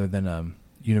rather than a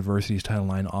university's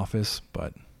Title IX office.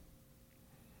 But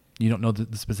you don't know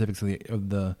the specifics of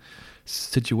the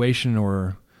situation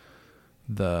or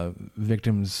the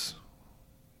victim's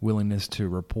willingness to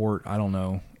report. I don't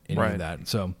know any of that.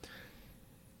 So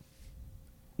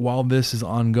while this is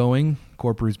ongoing,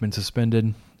 Corprew's been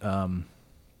suspended.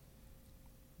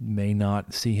 May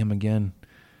not see him again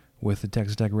with the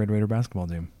Texas Tech Red Raider basketball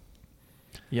team.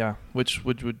 Yeah, which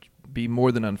would be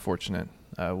more than unfortunate.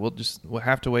 We'll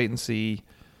have to wait and see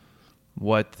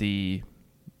what the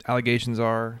allegations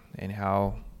are and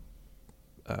how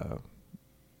how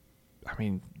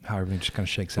everything just kind of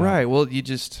shakes out. Right. Well,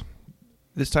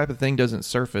 this type of thing doesn't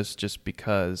surface just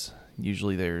because.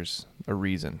 Usually there's a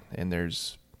reason and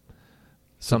there's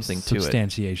something to it.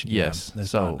 Substantiation. Yes. Yeah.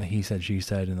 That's So not he said, she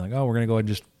said, and like, oh, we're going to go ahead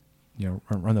and just,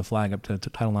 run the flag up to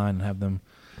Title IX and have them.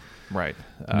 Right.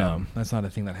 No, that's not a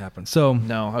thing that happens. So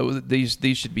no, these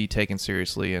should be taken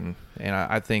seriously, and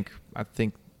I think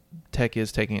Tech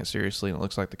is taking it seriously, and it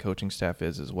looks like the coaching staff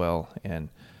is as well. And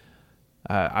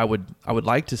I would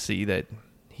like to see that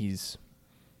he's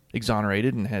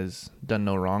exonerated and has done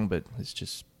no wrong, but it's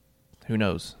just who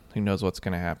knows what's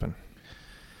going to happen.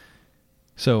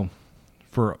 So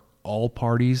for all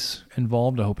parties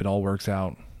involved, I hope it all works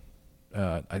out.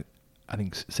 I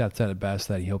think Seth said it best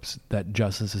that he hopes that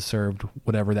justice is served,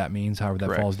 whatever that means, however that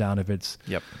Correct. falls down. If it's,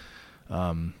 Yep.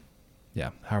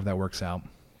 However that works out.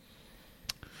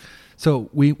 So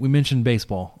we mentioned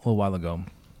baseball a little while ago.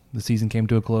 The season came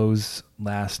to a close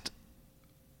last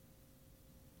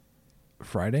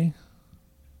Friday.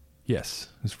 Yes,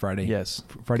 it was Friday. Yes.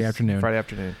 Friday afternoon. Friday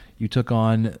afternoon. You took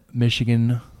on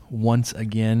Michigan once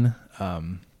again,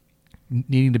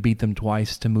 needing to beat them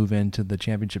twice to move into the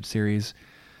championship series.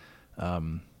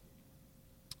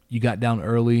 You got down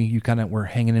early. You kind of were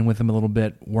hanging in with them a little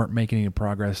bit, weren't making any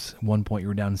progress. At one point, you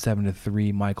were down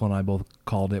 7-3. Michael and I both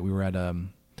called it. We were at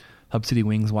Hub City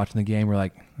Wings watching the game. We're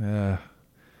like, I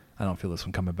don't feel this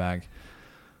one coming back.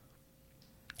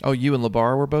 Oh, you and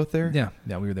LeBar were both there? Yeah,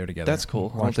 we were there together. That's cool. I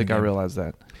don't watching think the I game. realized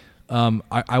that.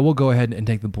 I will go ahead and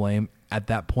take the blame. At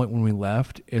that point when we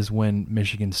left is when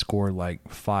Michigan scored like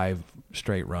 5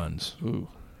 straight runs. Ooh.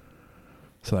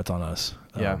 So that's on us.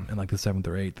 Yeah. In like the 7th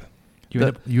or 8th. You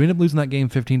end up losing that game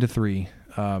 15-3.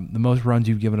 The most runs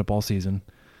you've given up all season.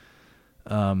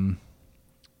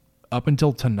 Up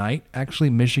until tonight, actually,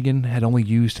 Michigan had only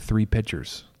used 3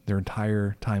 pitchers their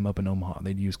entire time up in Omaha.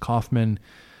 They'd used Kaufman,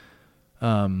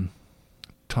 Tommy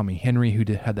Henry, who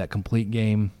had that complete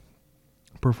game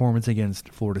performance against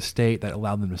Florida State that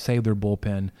allowed them to save their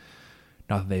bullpen.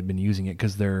 Not that they've been using it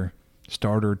because their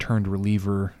starter turned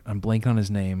reliever, I'm blanking on his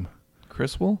name.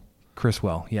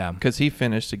 Criswell, yeah. Because he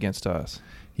finished against us.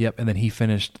 Yep, and then he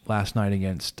finished last night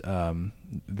against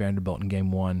Vanderbilt in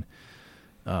Game 1.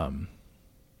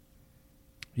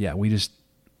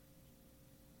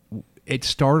 It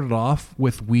started off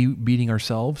with we beating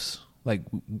ourselves. Like,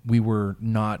 we were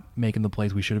not making the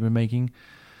plays we should have been making.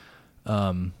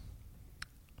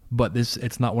 But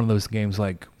it's not one of those games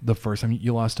like the first time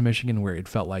you lost to Michigan where it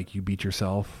felt like you beat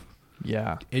yourself.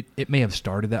 Yeah. It may have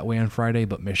started that way on Friday,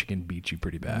 but Michigan beat you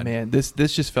pretty bad. Man, this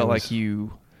just felt like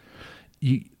you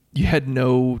had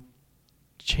no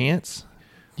chance.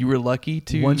 You were lucky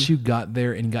to. Once you got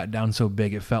there and got down so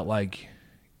big, it felt like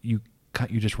you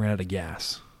just ran out of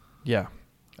gas. Yeah.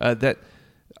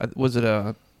 Was it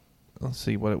a? Let's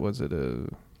see. What was it? A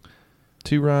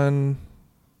 2-run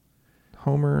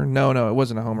homer? No, it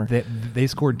wasn't a homer. They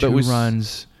scored 2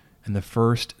 runs in the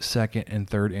first, second, and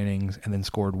third innings, and then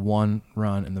scored 1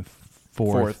 run in the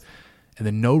fourth, and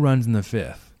then no runs in the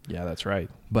 5th. Yeah, that's right.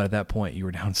 But at that point, you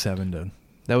were down 7-.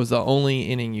 That was the only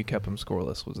inning you kept them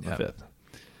scoreless. Was in the 5th.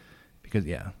 Because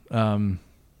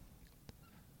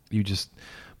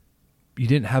you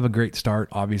didn't have a great start,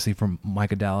 obviously, from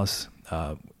Micah Dallas.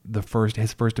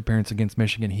 His first appearance against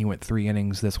Michigan, he went 3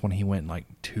 innings. This one, he went like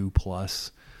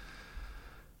 2+.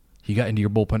 You got into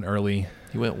your bullpen early.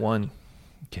 He went 1.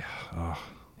 Yeah.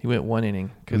 He went 1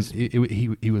 inning.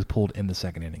 He was pulled in the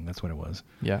second inning. That's what it was.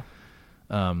 Yeah.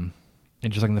 And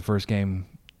just like in the first game,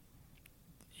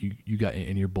 you got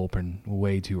in your bullpen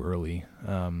way too early.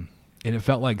 And it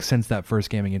felt like since that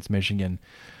first game against Michigan,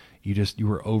 you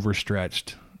were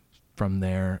overstretched from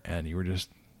there, and you were just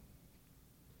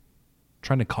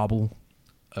trying to cobble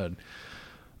a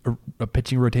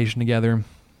pitching rotation together.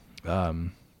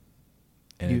 And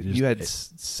you had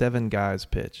 7 guys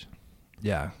pitch.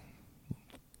 Yeah.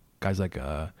 Guys like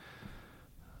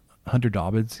Hunter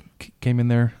Dobbins came in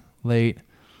there late.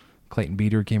 Clayton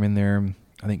Beater came in there.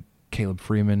 I think Caleb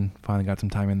Freeman finally got some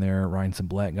time in there. Ryan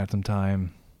Sublette got some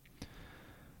time.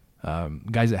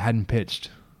 Guys that hadn't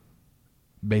pitched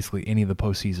basically any of the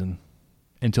postseason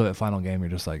until that final game. You're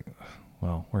just like,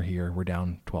 well, we're here. We're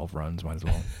down 12 runs. Might as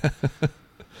well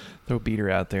throw Beater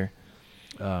out there.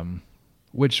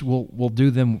 Which will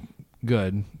do them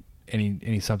good.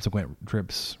 Any subsequent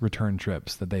return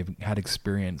trips that they've had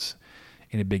experience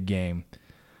in a big game.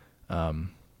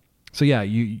 So yeah,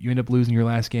 you end up losing your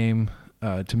last game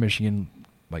to Michigan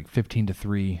like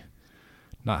 15-3.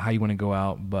 Not how you want to go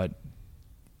out, but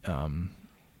like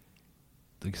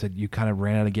I said, you kind of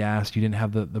ran out of gas. You didn't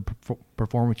have the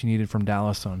performance you needed from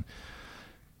Dallas on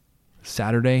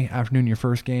Saturday afternoon, your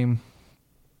first game.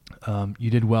 You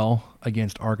did well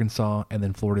against Arkansas and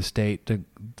then Florida State to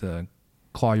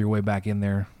claw your way back in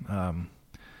there.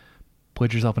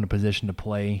 Put yourself in a position to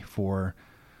play for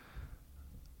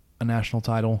a national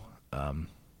title, and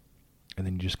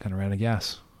then you just kind of ran out of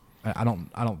gas. I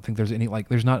don't think there's any, like,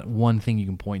 there's not one thing you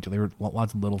can point to. There were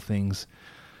lots of little things.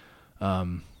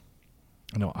 I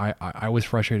was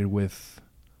frustrated with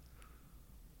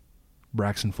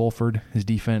Braxton Fulford, his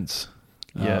defense.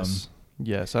 Yes,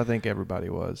 I think everybody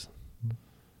was.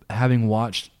 Having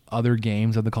watched other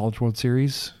games of the College World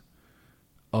Series,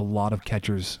 a lot of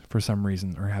catchers, for some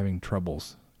reason, are having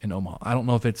troubles in Omaha. I don't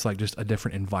know if it's like just a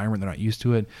different environment. They're not used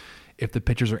to it. If the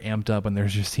pitchers are amped up and they're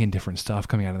just seeing different stuff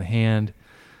coming out of the hand,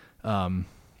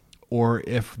 or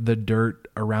if the dirt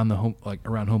around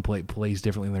around home plate plays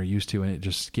differently than they're used to, and it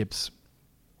just skips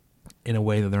in a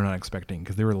way that they're not expecting,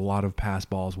 because there were a lot of pass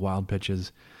balls, wild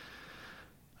pitches.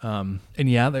 And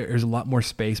yeah, there's a lot more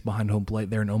space behind home plate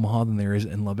there in Omaha than there is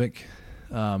in Lubbock.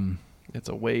 It's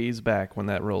a ways back when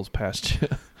that rolls past you.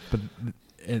 But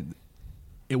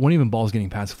it wasn't even balls getting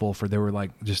past Fulford. There were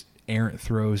like just errant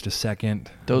throws to second.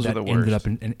 Those that are the worst. Ended up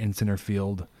in center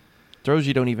field. Throws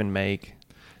you don't even make.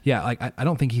 Yeah, like I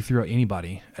don't think he threw out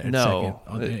anybody at second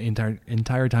the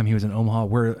entire time he was in Omaha.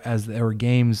 Whereas there were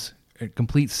games, a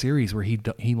complete series where he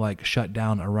like shut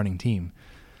down a running team.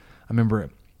 I remember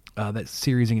that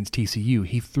series against TCU.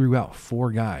 He threw out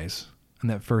 4 guys in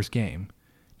that first game.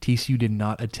 TCU did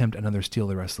not attempt another steal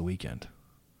the rest of the weekend.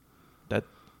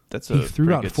 He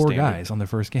threw out 4 guys on the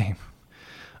first game.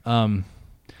 But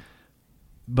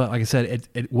like I said,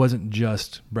 it wasn't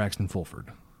just Braxton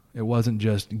Fulford. It wasn't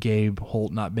just Gabe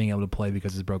Holt not being able to play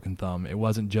because of his broken thumb. It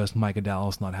wasn't just Micah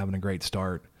Dallas not having a great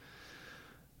start.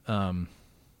 So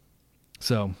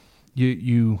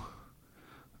you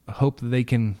hope that they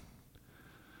can,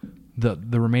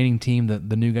 the remaining team,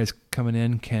 the new guys coming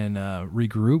in, can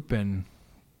regroup and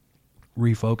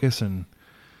refocus and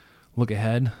look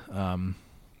ahead.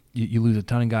 You lose a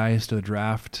ton of guys to the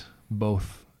draft,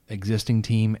 both existing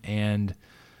team and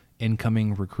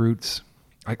incoming recruits.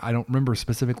 I don't remember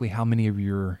specifically how many of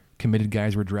your committed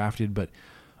guys were drafted, but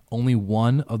only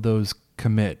one of those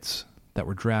commits that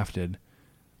were drafted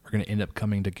are going to end up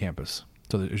coming to campus.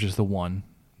 So there's just the one,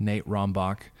 Nate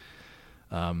Rombach.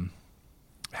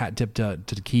 Hat tip to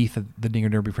Keith at the Dinger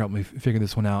Derby for helping me figure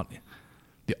this one out.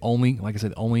 The only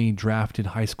drafted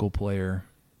high school player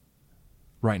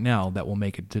right now that will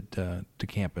make it to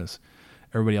campus.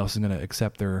 Everybody else is going to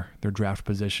accept their draft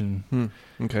position,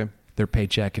 their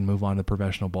paycheck, and move on to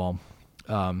professional ball.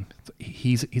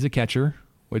 He's a catcher,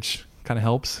 which kind of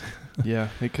helps. Yeah,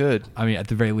 it could. I mean, at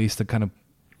the very least, to kind of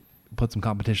put some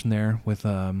competition there with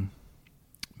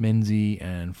Menzie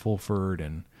and Fulford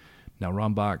and now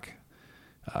Rombach.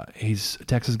 He's a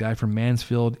Texas guy from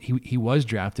Mansfield. He was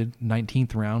drafted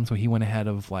 19th round, so he went ahead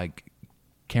of like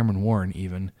Cameron Warren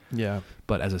even. Yeah.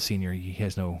 But as a senior, he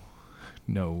has no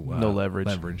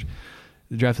leverage.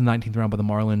 Drafted 19th round by the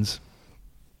Marlins.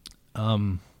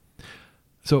 Really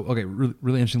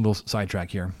interesting little sidetrack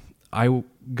here. I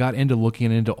got into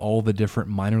looking into all the different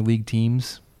minor league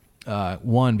teams.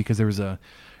 One, because there was a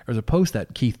post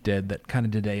that Keith did that kind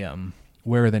of did a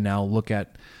where are they now, look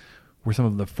at where some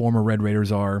of the former Red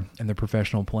Raiders are and their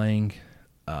professional playing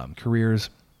careers.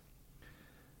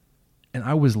 And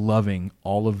I was loving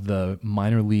all of the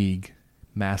minor league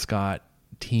mascot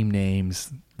team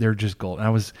names. They're just gold. And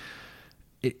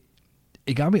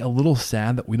it got me a little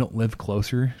sad that we don't live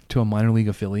closer to a minor league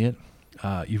affiliate.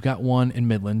 You've got one in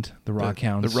Midland, the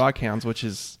Rockhounds. The Rockhounds, which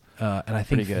is and I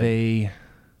think I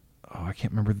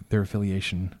can't remember their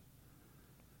affiliation.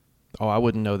 Oh, I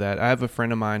wouldn't know that. I have a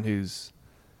friend of mine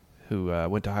who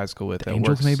went to high school with The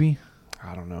Angels, maybe?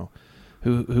 I don't know.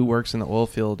 Who works in the oil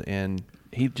field, and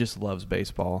he just loves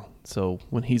baseball. So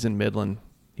when he's in Midland,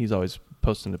 he's always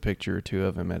posting a picture or two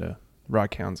of him at a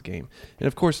Rockhounds game. And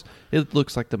of course, it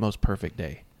looks like the most perfect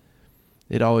day.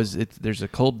 There's a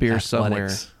cold beer somewhere.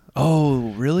 Athletics.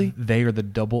 Oh, really? They are the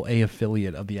AA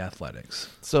affiliate of the Athletics.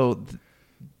 So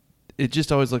it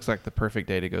just always looks like the perfect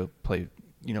day to go play,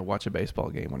 watch a baseball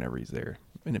game whenever he's there.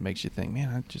 And it makes you think, man,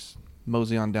 I'd just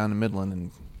mosey on down to Midland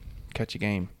and catch a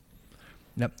game.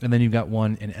 Yep. And then you've got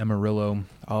one in Amarillo,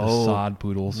 the Sod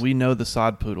Poodles. We know the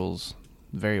Sod Poodles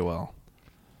very well.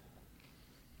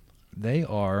 They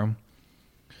are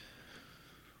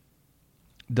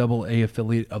AA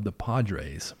affiliate of the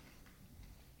Padres.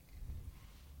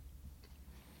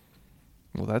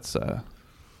 Well, that's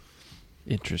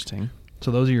interesting.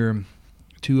 So those are your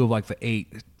two of like the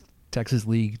 8 Texas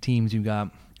League teams. You've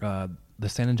got the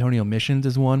San Antonio Missions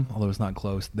is one, although it's not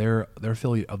close. They're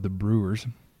affiliate of the Brewers.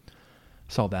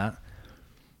 Saw that.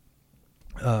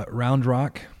 Round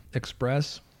Rock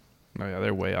Express. Oh yeah,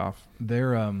 they're way off.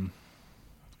 They're an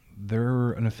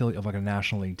affiliate of like a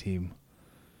National League team.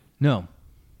 No,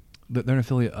 they're an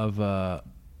affiliate of the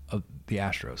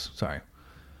Astros. Sorry,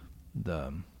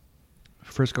 the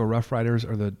Frisco Rough Riders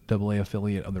are the AA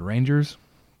affiliate of the Rangers.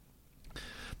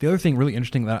 The other thing really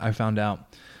interesting that I found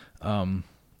out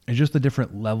is just the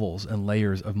different levels and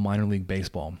layers of minor league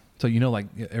baseball. So, like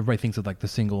everybody thinks of like the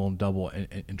single and double and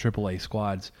AAA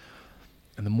squads.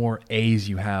 And the more A's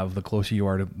you have, the closer you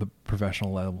are to the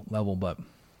professional level. But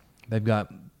they've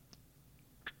got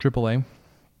AAA.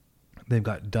 They've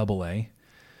got AA.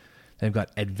 They've got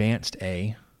Advanced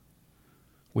A,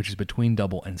 which is between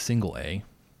double and single A.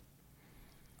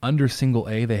 Under single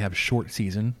A, they have short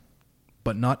season,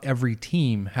 but not every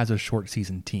team has a short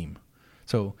season team.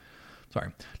 So,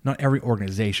 not every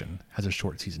organization has a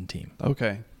short season team.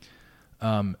 Okay.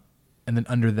 And then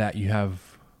under that, you have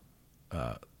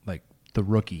like the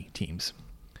rookie teams.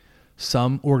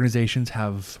 Some organizations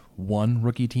have one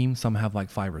rookie team. Some have like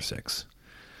 5 or 6.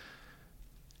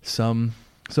 So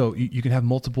you can have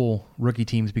multiple rookie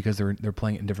teams because they're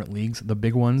playing in different leagues. The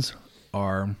big ones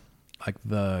are like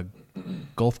the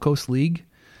Gulf Coast League.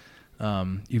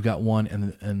 You've got one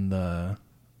in the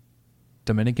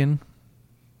Dominican.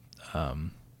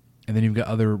 And then you've got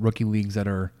other rookie leagues that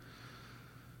are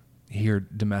here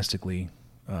domestically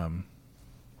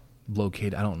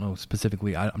located. I don't know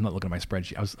specifically. I'm not looking at my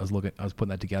spreadsheet. I was putting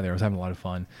that together. I was having a lot of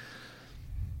fun.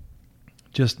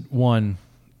 Just one,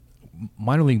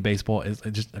 minor league baseball is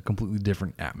just a completely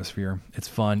different atmosphere. It's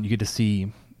fun. You get to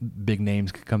see big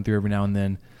names come through every now and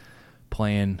then,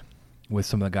 playing with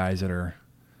some of the guys that are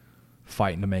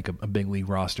fighting to make a big league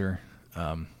roster.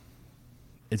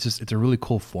 It's a really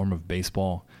cool form of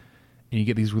baseball, and you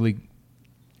get these really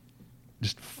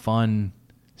just fun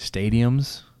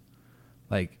stadiums.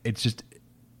 Like it's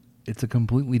a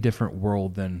completely different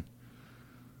world than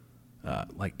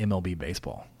like MLB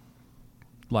baseball.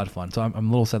 A lot of fun. So I'm a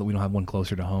little sad that we don't have one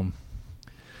closer to home.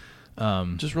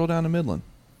 Just roll down to Midland.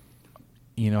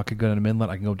 I could go to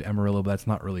Midland. I can go to Amarillo, but that's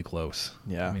not really close.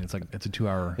 Yeah. I mean, it's a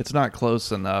 2-hour. It's not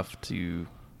close enough to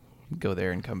go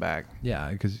there and come back. Yeah,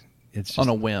 because it's just, on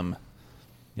a whim.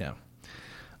 Yeah.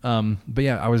 But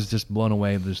yeah, I was just blown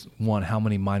away. There's one, how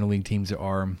many minor league teams there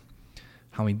are,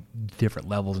 how many different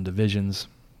levels and divisions,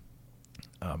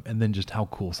 and then just how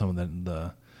cool some of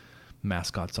the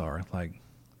mascots are. Like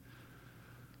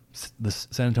the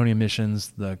San Antonio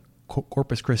Missions, the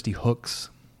Corpus Christi Hooks,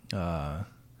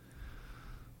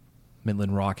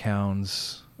 Midland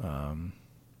Rockhounds,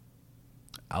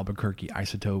 Albuquerque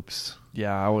Isotopes.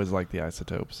 Yeah, I always like the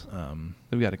Isotopes.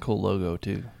 They've got a cool logo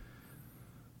too.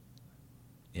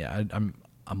 Yeah, I'm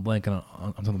blanking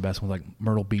on some of the best ones, like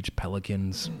Myrtle Beach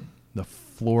Pelicans, the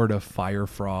Florida Fire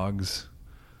Frogs.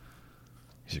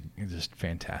 These are just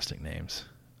fantastic names.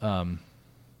 So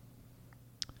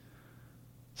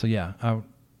yeah, I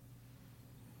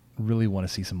really want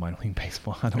to see some minor league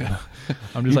baseball. I don't know.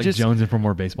 I'm just jonesing for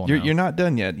more baseball now. You're not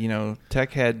done yet.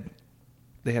 Tech had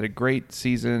a great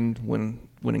season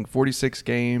winning 46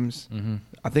 games. Mm-hmm.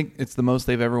 I think it's the most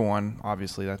they've ever won.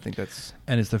 Obviously, I think that's...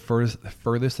 And it's the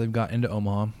furthest they've got into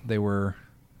Omaha. They were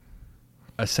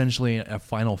essentially a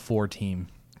Final Four team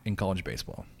in college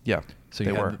baseball. Yeah, so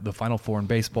you had the Final Four in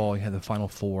baseball. You had the Final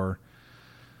Four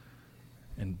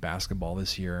in basketball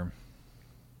this year.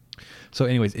 So,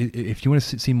 anyways, if you want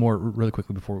to see more really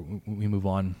quickly before we move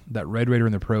on, that Red Raider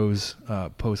in the Pros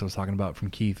post I was talking about from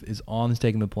Keith is on the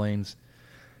Taking the Plains.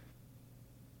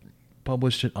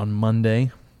 Published it on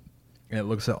Monday. And it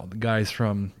looks at all the guys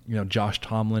from, Josh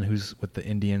Tomlin, who's with the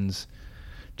Indians,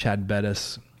 Chad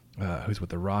Bettis, who's with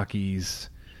the Rockies,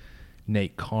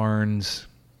 Nate Carnes,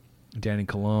 Danny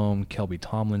Colomb, Kelby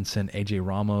Tomlinson, AJ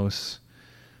Ramos,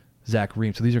 Zach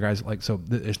Reams. So these are guys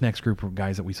this next group of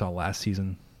guys that we saw last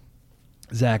season.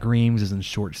 Zach Reams is in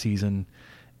short season.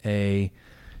 Tanner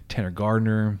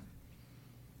Gardner,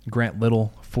 Grant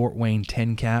Little, Fort Wayne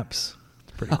 10 caps.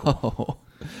 It's pretty cool.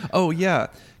 Oh yeah.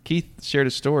 Keith shared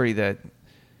a story that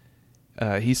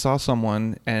he saw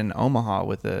someone in Omaha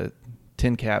with a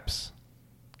 10 caps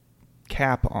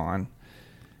cap on,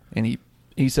 and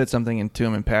he said something to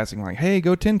him in passing like, "Hey,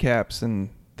 go 10 caps," and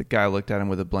the guy looked at him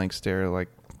with a blank stare like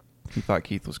he thought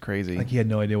Keith was crazy. Like he had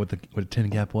no idea what a 10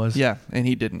 cap was? Yeah, and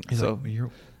he didn't. He's so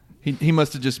like, he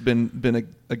must have just been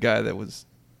a guy that was,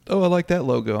 "Oh, I like that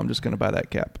logo. I'm just going to buy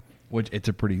that cap." Which it's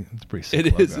pretty sick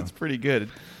It logo. is. It's pretty good.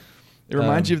 It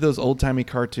reminds you of those old-timey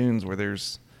cartoons where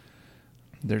there's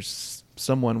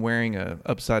someone wearing a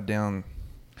upside down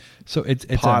it's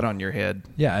pot on your head.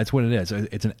 Yeah, it's what it is.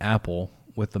 It's an apple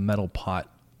with the metal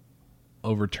pot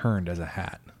overturned as a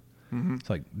hat. Mm-hmm. It's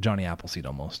like Johnny Appleseed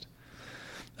almost.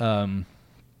 Cody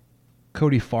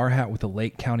Farhat with the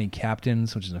Lake County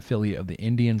Captains, which is an affiliate of the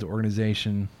Indians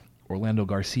organization. Orlando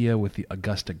Garcia with the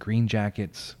Augusta Green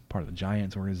Jackets, part of the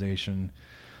Giants organization.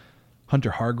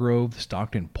 Hunter Hargrove, the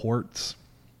Stockton Ports.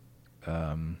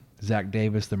 Zach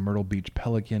Davis, the Myrtle Beach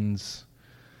Pelicans.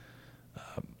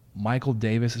 Michael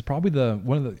Davis is probably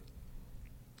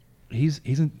he's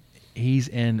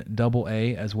in Double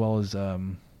A, as well as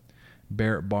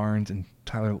Barrett Barnes and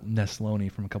Tyler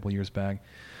Nesloni from a couple of years back.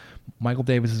 Michael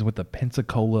Davis is with the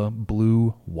Pensacola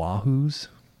Blue Wahoos,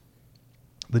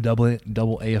 the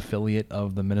Double A affiliate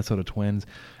of the Minnesota Twins,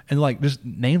 and just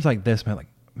names like this, man.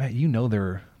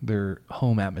 Their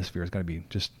home atmosphere has got to be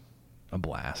just a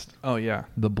blast. Oh yeah,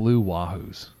 the Blue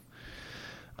Wahoos.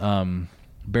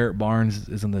 Barrett Barnes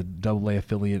is in the Double A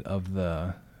affiliate of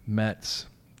the Mets,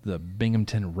 the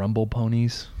Binghamton Rumble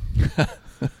Ponies.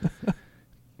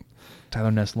 Tyler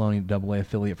Nesloni, Double A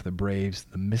affiliate for the Braves,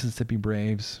 the Mississippi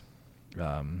Braves.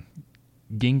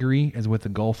 Gingery is with the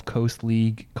Gulf Coast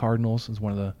League Cardinals, is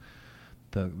one of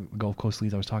the Gulf Coast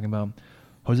leagues I was talking about.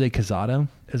 Jose Quezada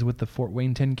is with the Fort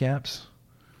Wayne 10 Caps.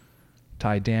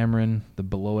 Ty Dameron, the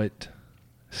Below It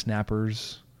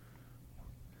Snappers.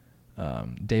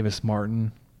 Davis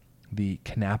Martin, the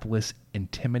Kannapolis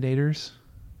Intimidators.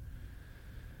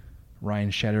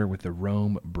 Ryan Shetter with the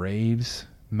Rome Braves.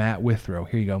 Matt Withrow,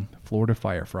 here you go, Florida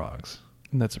Fire Frogs.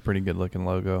 That's a pretty good looking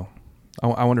logo.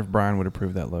 I wonder if Brian would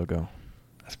approve that logo.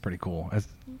 That's pretty cool.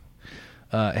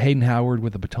 Hayden Howard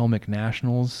with the Potomac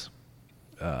Nationals.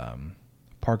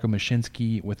 Parker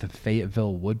Mashinsky with the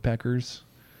Fayetteville Woodpeckers.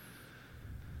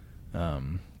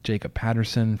 Jacob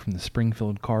Patterson from the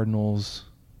Springfield Cardinals.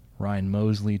 Ryan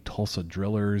Mosley, Tulsa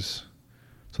Drillers.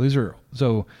 So these are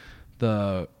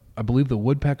I believe the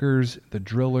Woodpeckers, the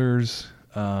Drillers,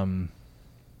 and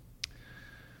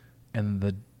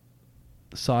the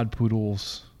Sod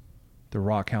Poodles, the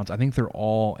Rockhounds. I think they're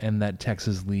all in that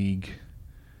Texas League.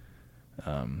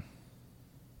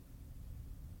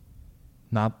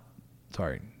 Not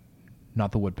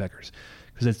the Woodpeckers,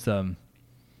 because it's the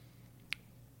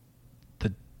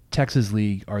Texas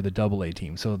League are the Double A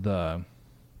team. So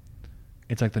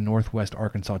it's like the Northwest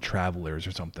Arkansas Travelers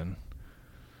or something.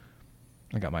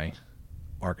 I got my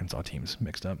Arkansas teams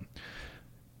mixed up.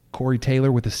 Corey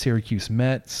Taylor with the Syracuse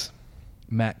Mets.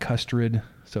 Matt Custrid.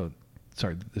 The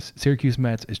Syracuse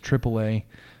Mets is AAA.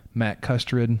 Matt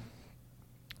Custrid.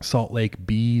 Salt Lake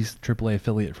Bees, AAA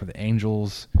affiliate for the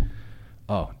Angels.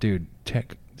 Oh, dude,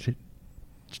 check out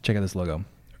this logo.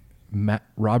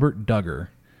 Robert Duggar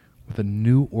with the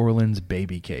New Orleans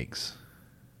Baby Cakes.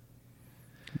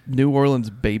 New Orleans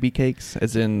Baby Cakes,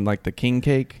 as in like the king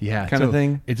cake, kind of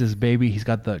thing. It's his baby. He's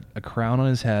got a crown on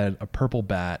his head, a purple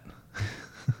bat.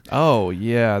 Oh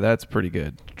yeah, that's pretty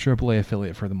good. AAA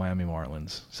affiliate for the Miami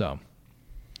Marlins. So,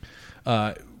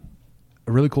 a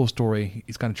really cool story.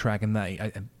 He's kind of tracking that.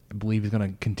 I believe he's going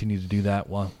to continue to do that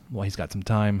while he's got some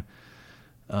time.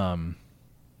 I'm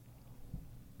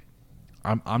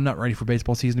not ready for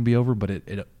baseball season to be over, but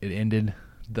it ended.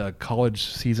 The college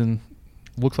season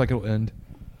looks like it'll end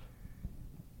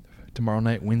tomorrow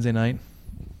night, Wednesday night.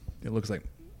 It looks like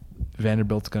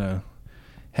Vanderbilt's going to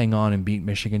hang on and beat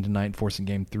Michigan tonight, forcing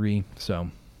Game 3. So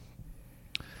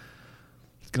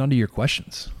let's get on to your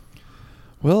questions.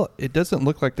 Well, it doesn't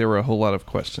look like there were a whole lot of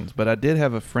questions, but I did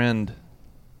have a friend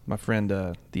my friend,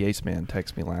 the Ace Man,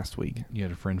 texted me last week. You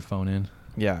had a friend phone in?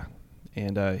 Yeah.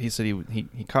 And he said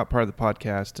he caught part of the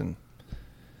podcast, and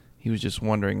he was just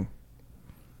wondering,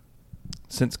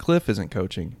 since Cliff isn't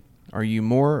coaching, are you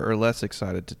more or less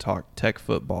excited to talk Tech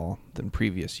football than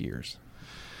previous years?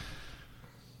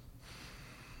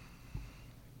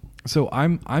 So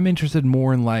I'm interested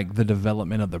more in like the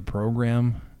development of the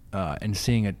program and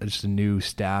seeing just a new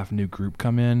staff, new group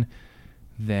come in,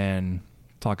 than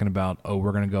talking about, oh,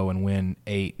 we're going to go and win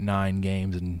 8-9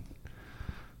 games and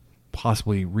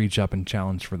possibly reach up and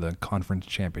challenge for the conference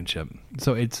championship.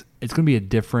 So it's going to be a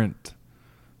different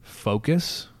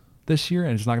focus this year,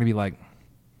 and it's not going to be like,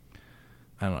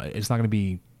 I don't know, it's not going to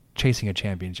be chasing a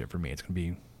championship for me. It's going to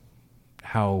be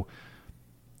how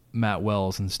Matt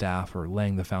Wells and staff are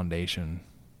laying the foundation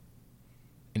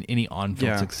in any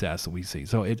on-field success that we see.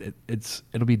 So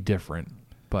it'll be different,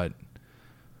 but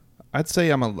I'd say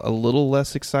I'm a little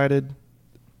less excited,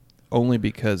 only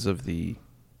because of the,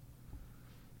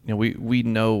 we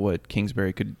know what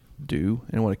Kingsbury could do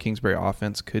and what a Kingsbury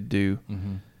offense could do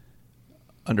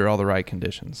under all the right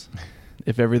conditions,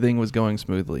 if everything was going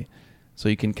smoothly. So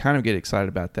you can kind of get excited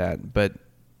about that. But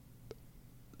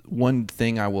one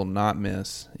thing I will not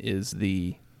miss is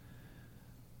the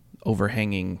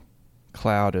overhanging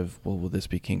cloud of, well, will this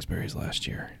be Kingsbury's last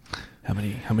year? How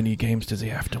many games does he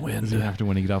have to win? Does he have to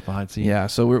win to get off the hot seat? Yeah,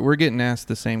 so we're getting asked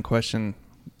the same question.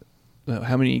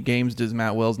 How many games does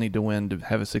Matt Wells need to win to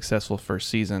have a successful first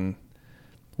season?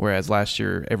 Whereas last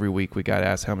year, every week we got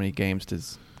asked how many games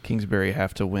does Kingsbury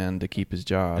have to win to keep his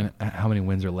job? And how many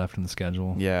wins are left in the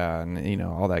schedule? Yeah, and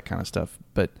all that kind of stuff.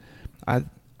 But I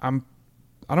don't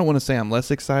want to say I'm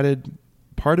less excited.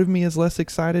 Part of me is less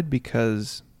excited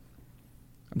because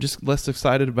I'm just less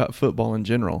excited about football in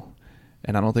general.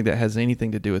 And I don't think that has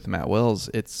anything to do with Matt Wells.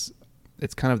 It's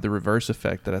kind of the reverse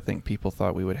effect that I think people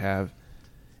thought we would have,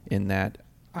 in that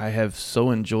I have so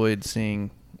enjoyed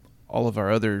seeing all of our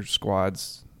other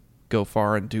squads go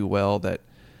far and do well that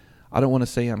I don't want to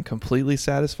say I'm completely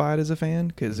satisfied as a fan,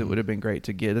 because it would have been great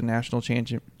to get a national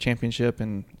championship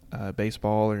in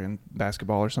baseball or in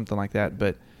basketball or something like that.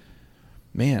 But,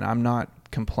 man, I'm not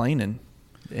complaining.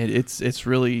 It's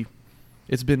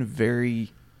been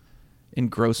very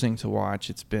engrossing to watch.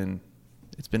 It's been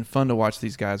fun to watch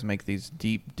these guys make these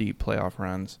deep playoff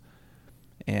runs,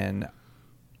 and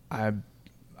I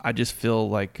just feel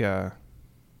like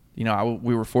we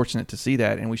were fortunate to see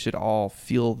that, and we should all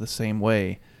feel the same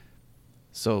way.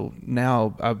 So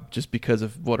now, just because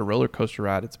of what a roller coaster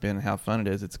ride it's been and how fun it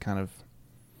is, it's kind of,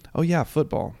 oh yeah,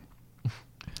 football.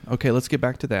 Okay, let's get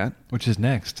back to that. Which is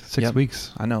next 6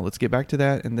 weeks. I know. Let's get back to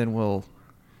that, and then we'll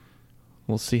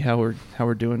see how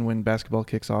we're doing when basketball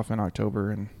kicks off in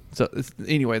October. And so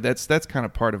anyway, that's kind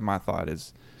of part of my thought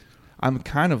is I'm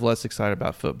kind of less excited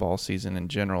about football season in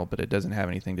general, but it doesn't have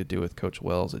anything to do with Coach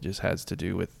Wells. It just has to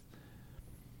do with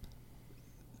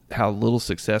how little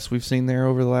success we've seen there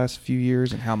over the last few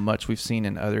years and how much we've seen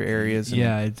in other areas.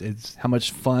 And it's how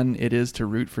much fun it is to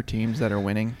root for teams that are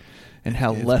winning and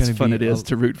how less fun it is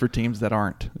to root for teams that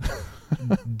aren't.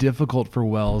 difficult for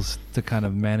Wells to kind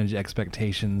of manage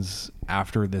expectations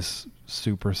after this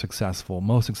super successful,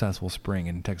 most successful spring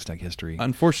in Texas Tech history.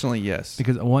 Unfortunately, yes.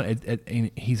 Because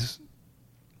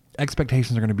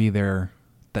expectations are going to be there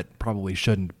that probably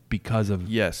shouldn't, because of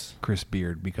Chris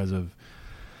Beard, because of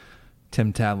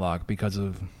Tim Tadlock, because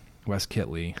of Wes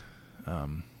Kitley.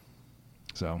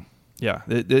 Yeah,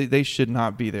 they should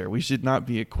not be there. We should not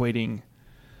be equating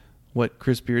what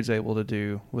Chris Beard's able to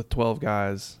do with 12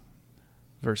 guys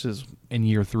versus in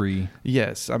year 3.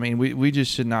 Yes, I mean we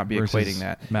just should not be equating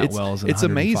that. Matt Wells, it's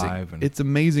amazing. It's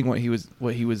amazing what he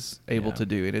was able to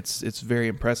do, and it's very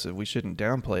impressive. We shouldn't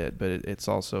downplay it, but it's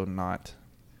also not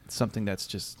something that's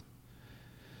just.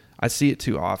 I see it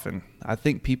too often. I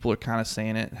think people are kind of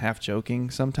saying it half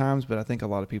joking sometimes, but I think a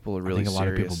lot of people are really serious. I think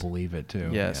a lot of people believe it too.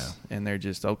 Yes, yeah. And they're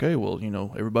just, okay, well,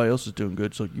 everybody else is doing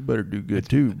good, so you better do good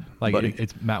too. Like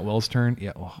it's Matt Wells' turn.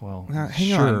 Yeah, well,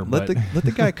 hang on. Let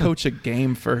the guy coach a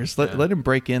game first. Let him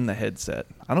break in the headset.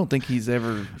 I don't think he's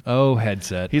ever. Oh,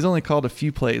 headset. He's only called a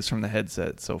few plays from the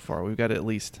headset so far. We've got to at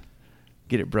least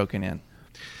get it broken in.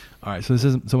 All right, so this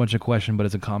isn't so much a question, but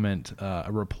it's a comment,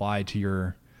 a reply to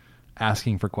your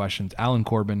asking for questions. Alan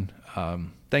Corbin.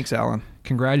 Thanks, Alan.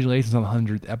 Congratulations on the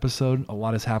 100th episode. A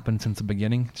lot has happened since the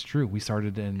beginning. It's true. We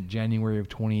started in January of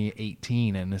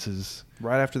 2018, and this is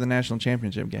right after the national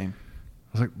championship game.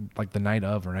 It was like the night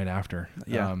of or night after.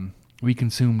 Yeah. We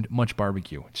consumed much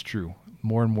barbecue. It's true.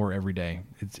 More and more every day.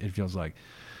 It feels like.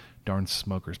 Darn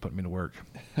smokers put me to work.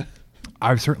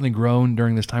 I've certainly grown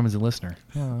during this time as a listener.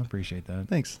 Oh, I appreciate that.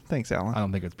 Thanks, Alan. I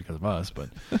don't think it's because of us, but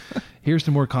here's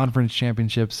some more conference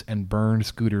championships and burned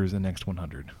scooters in the next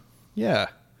 100. Yeah,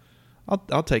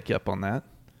 I'll take you up on that.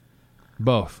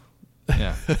 Both.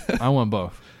 Yeah, I want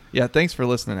both. Yeah, thanks for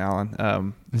listening, Alan.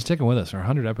 And sticking with us for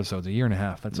 100 episodes, a year and a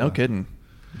half. That's no kidding.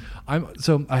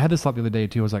 So I had this thought the other day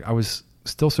too. I was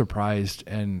still surprised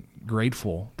and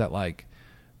grateful that like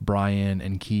Brian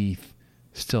and Keith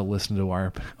still listen to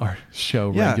our show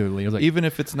regularly. I was like, even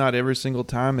if it's not every single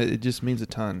time, it just means a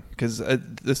ton. Because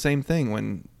the same thing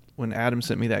when Adam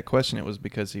sent me that question, it was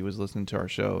because he was listening to our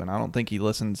show, and I don't think he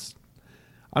listens.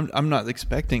 I'm not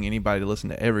expecting anybody to listen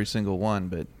to every single one,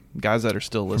 but guys that are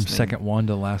still listening, from second one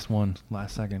to last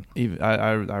second. Even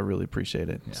I really appreciate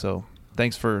it. Yeah. So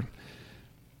thanks to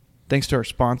our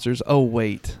sponsors. Oh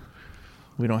wait.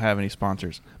 We don't have any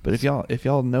sponsors, but if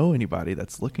y'all know anybody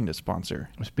that's looking to sponsor,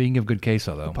 speaking of good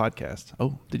queso though, a podcast.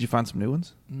 Oh, did you find some new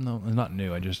ones? No, not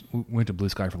new. I just went to Blue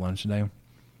Sky for lunch today.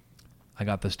 I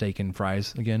got the steak and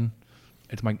fries again.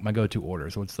 It's my go-to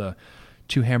order. So it's the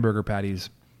 2 hamburger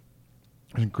patties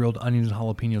and grilled onions and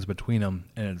jalapenos between them,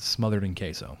 and it's smothered in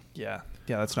queso. Yeah,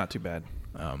 that's not too bad.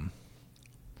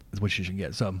 Is what you should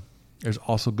get. So there's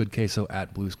also good queso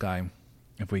at Blue Sky.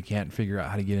 If we can't figure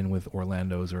out how to get in with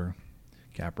Orlando's or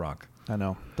Caprock. I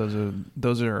know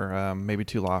those are maybe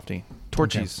too lofty.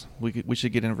 Torchy's, okay. We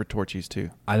should get in for Torchy's too.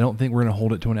 I don't think we're gonna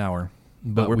hold it to an hour,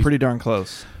 but we're pretty darn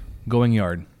close. Going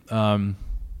yard.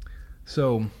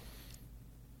 So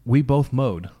we both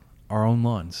mowed our own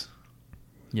lawns.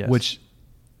 Yes. Which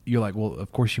you're like, well,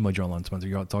 of course you mowed your own lawn, Spencer.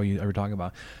 That's all you ever talk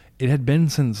about. It had been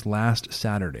since last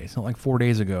Saturday. It's not like 4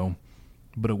 days ago,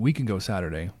 but a week ago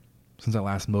Saturday since I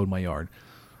last mowed my yard.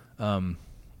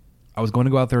 I was going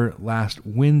to go out there last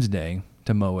Wednesday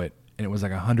to mow it, and it was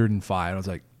like 105. I was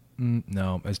like,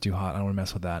 no, it's too hot. I don't want to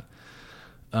mess with that.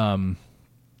 And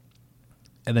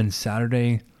then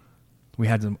Saturday, we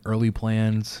had some early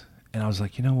plans, and I was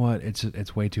like, you know what?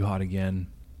 It's way too hot again.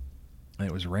 And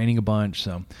it was raining a bunch,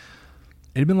 so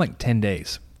it had been like 10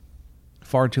 days.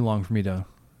 Far too long for me to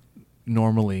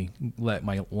normally let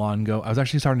my lawn go. I was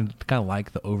actually starting to kind of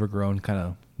like the overgrown, kind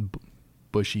of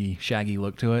bushy, shaggy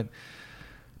look to it.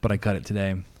 But I cut it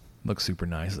today. Looks super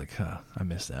nice. Like, I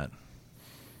miss that.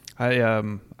 I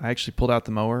actually pulled out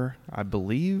the mower, I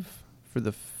believe, for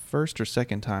the first or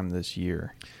second time this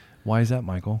year. Why is that,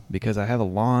 Michael? Because I have a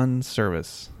lawn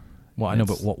service. Well, I know,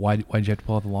 but why did you have to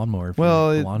pull out the lawnmower? Well,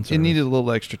 it needed a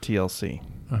little extra TLC.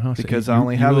 Because so I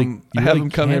only have them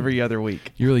come every other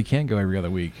week. You really can't go every other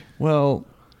week. Well,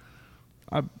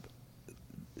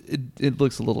 it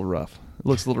looks a little rough. It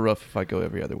looks a little rough if I go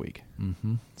every other week.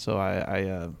 Mm-hmm. So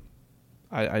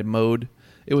I mowed.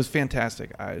 It was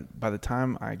fantastic. By the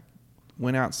time I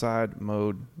went outside,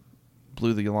 mowed,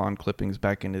 blew the lawn clippings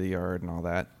back into the yard and all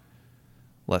that,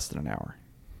 less than an hour.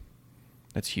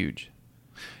 That's huge.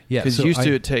 Yeah, because used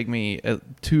to it take me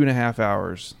 2.5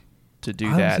 hours to do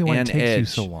that and edge. Takes you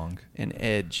so long. And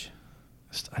edge.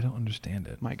 I don't understand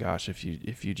it. My gosh, if you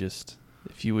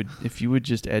would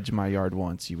just edge my yard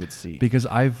once, you would see. Because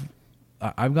I've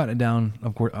gotten it down.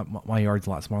 Of course, my yard's a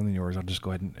lot smaller than yours. I'll just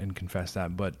go ahead and confess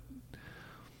that.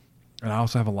 And I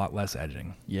also have a lot less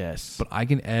edging. Yes. But I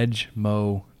can edge,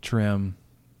 mow, trim,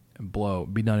 and blow.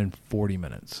 Be done in 40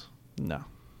 minutes. No.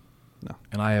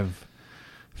 And I have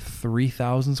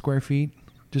 3,000 square feet,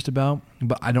 just about.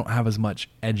 But I don't have as much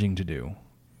edging to do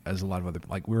as a lot of other.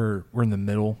 Like we're in the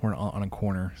middle. We're on a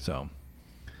corner, so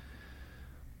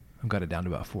I've got it down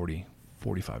to about 40,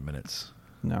 45 minutes.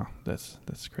 No, that's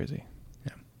crazy.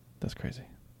 Yeah, that's crazy.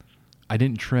 I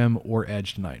didn't trim or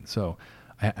edge tonight, so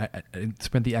I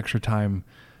spent the extra time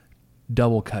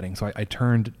double cutting. So I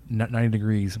turned 90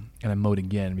 degrees and I mowed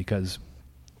again because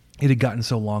it had gotten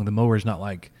so long. The mower is not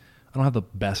like, I don't have the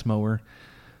best mower.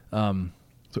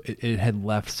 So it had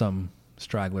left some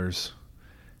stragglers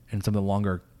and some of the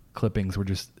longer clippings were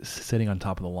just sitting on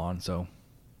top of the lawn. So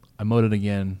I mowed it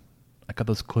again. I cut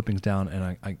those clippings down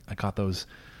and I caught those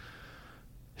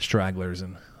stragglers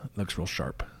and it looks real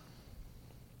sharp.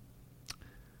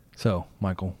 So,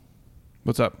 Michael.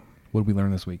 What's up? What did we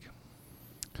learn this week?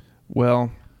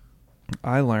 Well,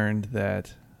 I learned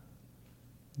that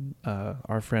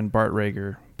our friend Bart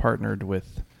Rager partnered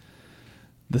with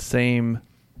the same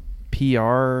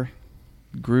PR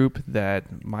group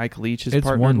that Mike Leach is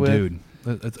partnered with. It's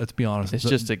one dude. Let's be honest. It's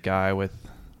just a guy with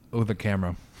a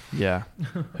camera. Yeah.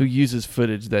 Who uses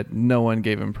footage that no one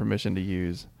gave him permission to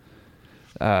use.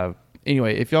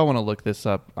 Anyway, if y'all want to look this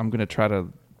up, I'm going to try to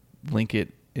link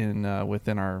it in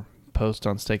within our post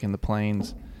on Staking the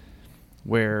Plains,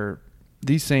 where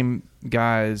these same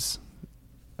guys,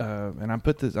 and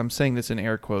I'm saying this in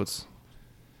air quotes,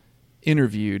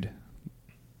 interviewed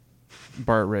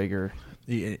Bart Rager.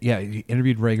 Yeah, he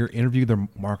interviewed Rager, interviewed their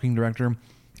marketing director,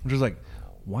 which was like,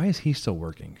 why is he still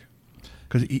working?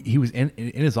 Because he was in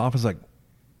his office like,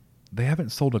 they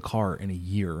haven't sold a car in a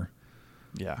year.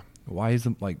 Yeah. Why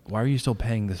are you still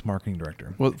paying this marketing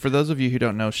director? Well, for those of you who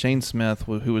don't know, Shane Smith,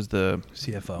 who was the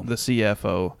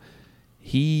CFO,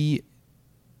 he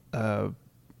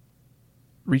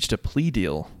reached a plea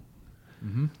deal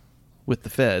with the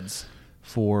feds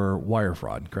for wire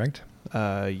fraud, correct?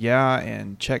 Yeah,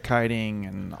 and check kiting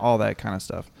and all that kind of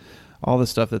stuff. All the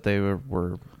stuff that they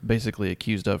were basically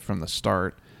accused of from the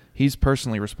start. He's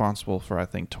personally responsible for, I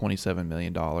think, $27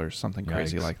 million, something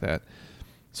crazy like that.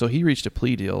 So he reached a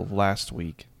plea deal last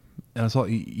week. And I saw,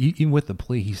 even with the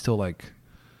plea, he still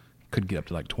could get up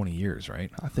to 20 years,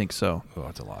 right? I think so. Oh,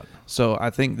 that's a lot. So I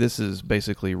think this is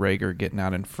basically Rager getting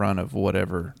out in front of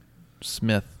whatever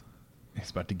Smith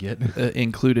is about to get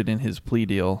included in his plea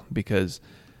deal, because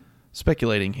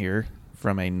speculating here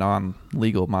from a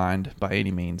non-legal mind by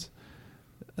any means,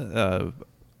 I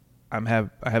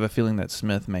have a feeling that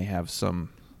Smith may have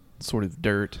some sort of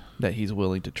dirt that he's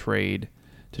willing to trade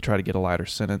to try to get a lighter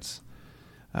sentence.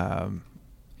 And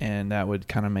that would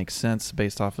kind of make sense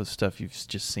based off of stuff you've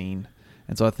just seen.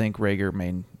 And so I think Rager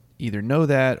may either know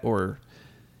that, or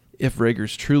if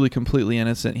Rager's truly completely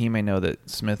innocent, he may know that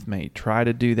Smith may try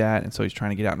to do that, and so he's trying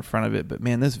to get out in front of it. But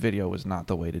man, this video was not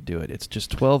the way to do it. It's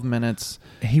just 12 minutes.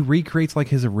 He recreates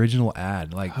his original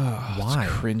ad. Why?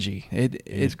 It's cringy. It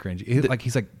is cringy.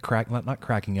 He's not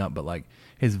cracking up, but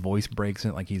his voice breaks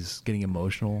and he's getting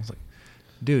emotional. It's like,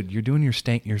 dude, you're doing your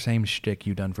same shtick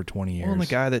you've done for 20 years. Well, and the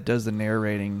guy that does the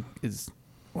narrating is,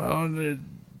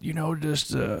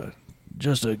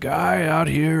 just a guy out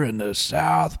here in the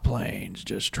South Plains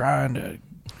just trying to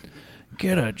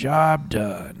get a job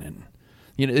done.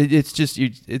 And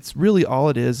it's really all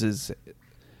it is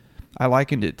I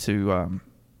likened it to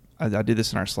I did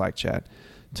this in our Slack chat,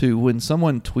 to when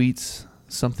someone tweets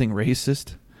something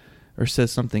racist or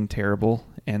says something terrible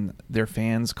and their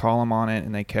fans call them on it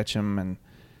and they catch them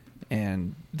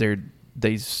and they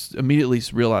immediately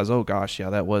realize, oh gosh, yeah,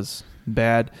 that was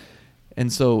bad.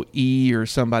 And so E or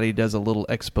somebody does a little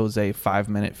expose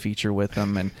 5-minute feature with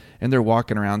them, and they're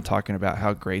walking around talking about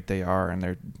how great they are, and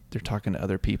they're talking to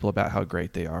other people about how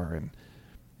great they are,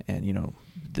 and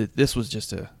this was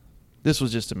just a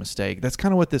mistake. That's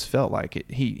kind of what this felt like.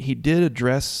 He did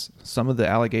address some of the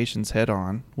allegations head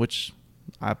on, which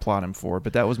I applaud him for,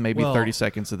 but that was maybe 30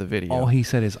 seconds of the video. All he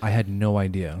said is, I had no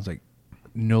idea. I was like,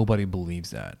 nobody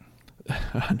believes that.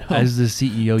 As the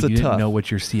CEO, you didn't know what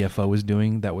your CFO was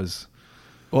doing. That was...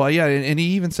 Well, yeah, and he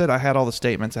even said, I had all the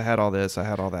statements, I had all this, I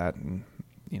had all that, and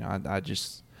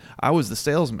I was the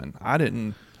salesman.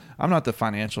 I'm not the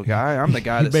financial guy. I'm the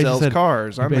guy that sells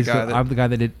cars. I'm the guy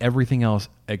that did everything else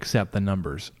except the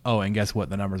numbers. Oh, and guess what?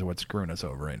 The numbers are what's screwing us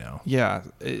over right now. Yeah,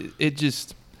 and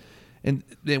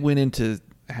it went into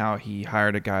how he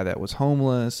hired a guy that was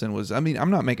homeless and was. I mean, I'm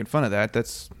not making fun of that.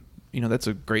 That's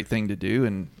a great thing to do,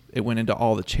 and it went into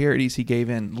all the charities he gave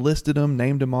in, listed them,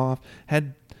 named them off,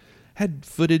 had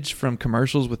footage from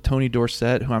commercials with Tony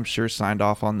Dorsett, who I'm sure signed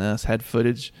off on this, had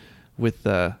footage with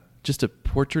just a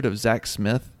portrait of Zach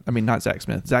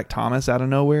Thomas out of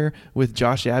nowhere with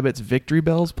Josh Abbott's Victory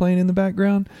Bells playing in the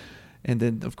background. And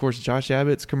then, of course, Josh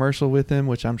Abbott's commercial with him,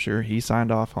 which I'm sure he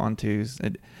signed off on too.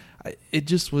 It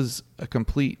just was a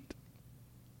complete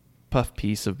puff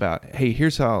piece about, hey,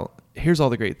 here's all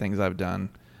the great things I've done.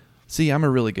 See, I'm a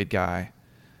really good guy.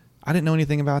 I didn't know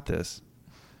anything about this.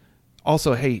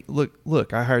 Also, hey,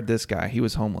 look, I hired this guy. He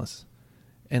was homeless.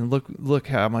 And look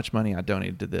how much money I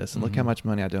donated to this, and look how much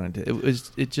money I donated to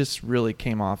it just really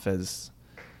came off as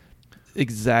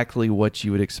exactly what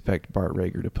you would expect Bart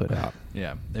Rager to put out.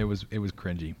 Yeah, it was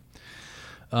cringy.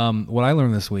 What I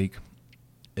learned this week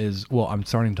is, I'm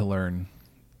starting to learn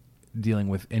dealing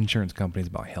with insurance companies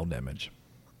about hail damage.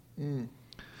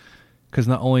 Because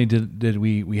not only did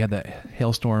we had that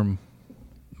hailstorm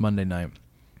Monday night,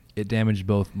 it damaged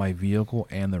both my vehicle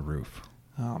and the roof.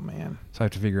 Oh, man. So I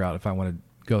have to figure out if I want to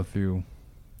go through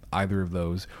either of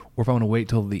those, or if I want to wait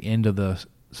till the end of the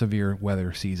severe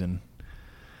weather season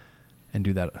and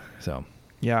do that. So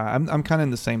yeah, I'm kind of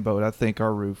in the same boat. I think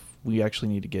our roof, we actually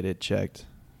need to get it checked.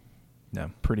 Yeah,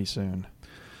 pretty soon.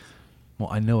 Well,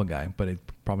 I know a guy, but it's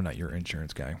probably not your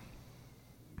insurance guy.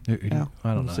 Yeah,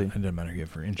 I don't know. See. It doesn't matter who you have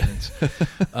for insurance.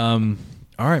 All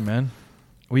right, man.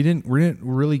 We didn't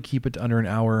really keep it to under an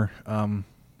hour.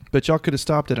 But y'all could have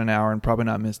stopped at an hour and probably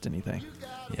not missed anything.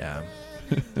 Yeah.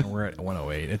 We're at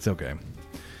 108. It's okay.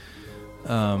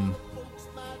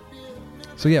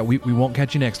 So yeah, we won't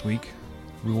catch you next week.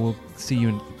 We will see you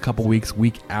in a couple weeks,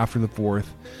 week after the 4th.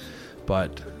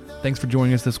 But thanks for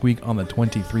joining us this week on the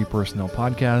 23 Personnel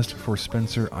Podcast. For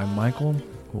Spencer, I'm Michael.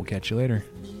 We'll catch you later.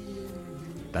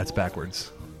 That's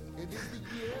backwards.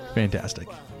 Fantastic.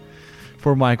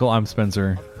 For Michael, I'm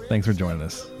Spencer. Thanks for joining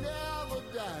us.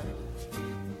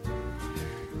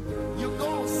 You're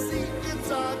gonna see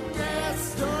it's our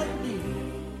destiny.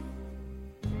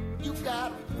 You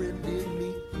got a friend in me.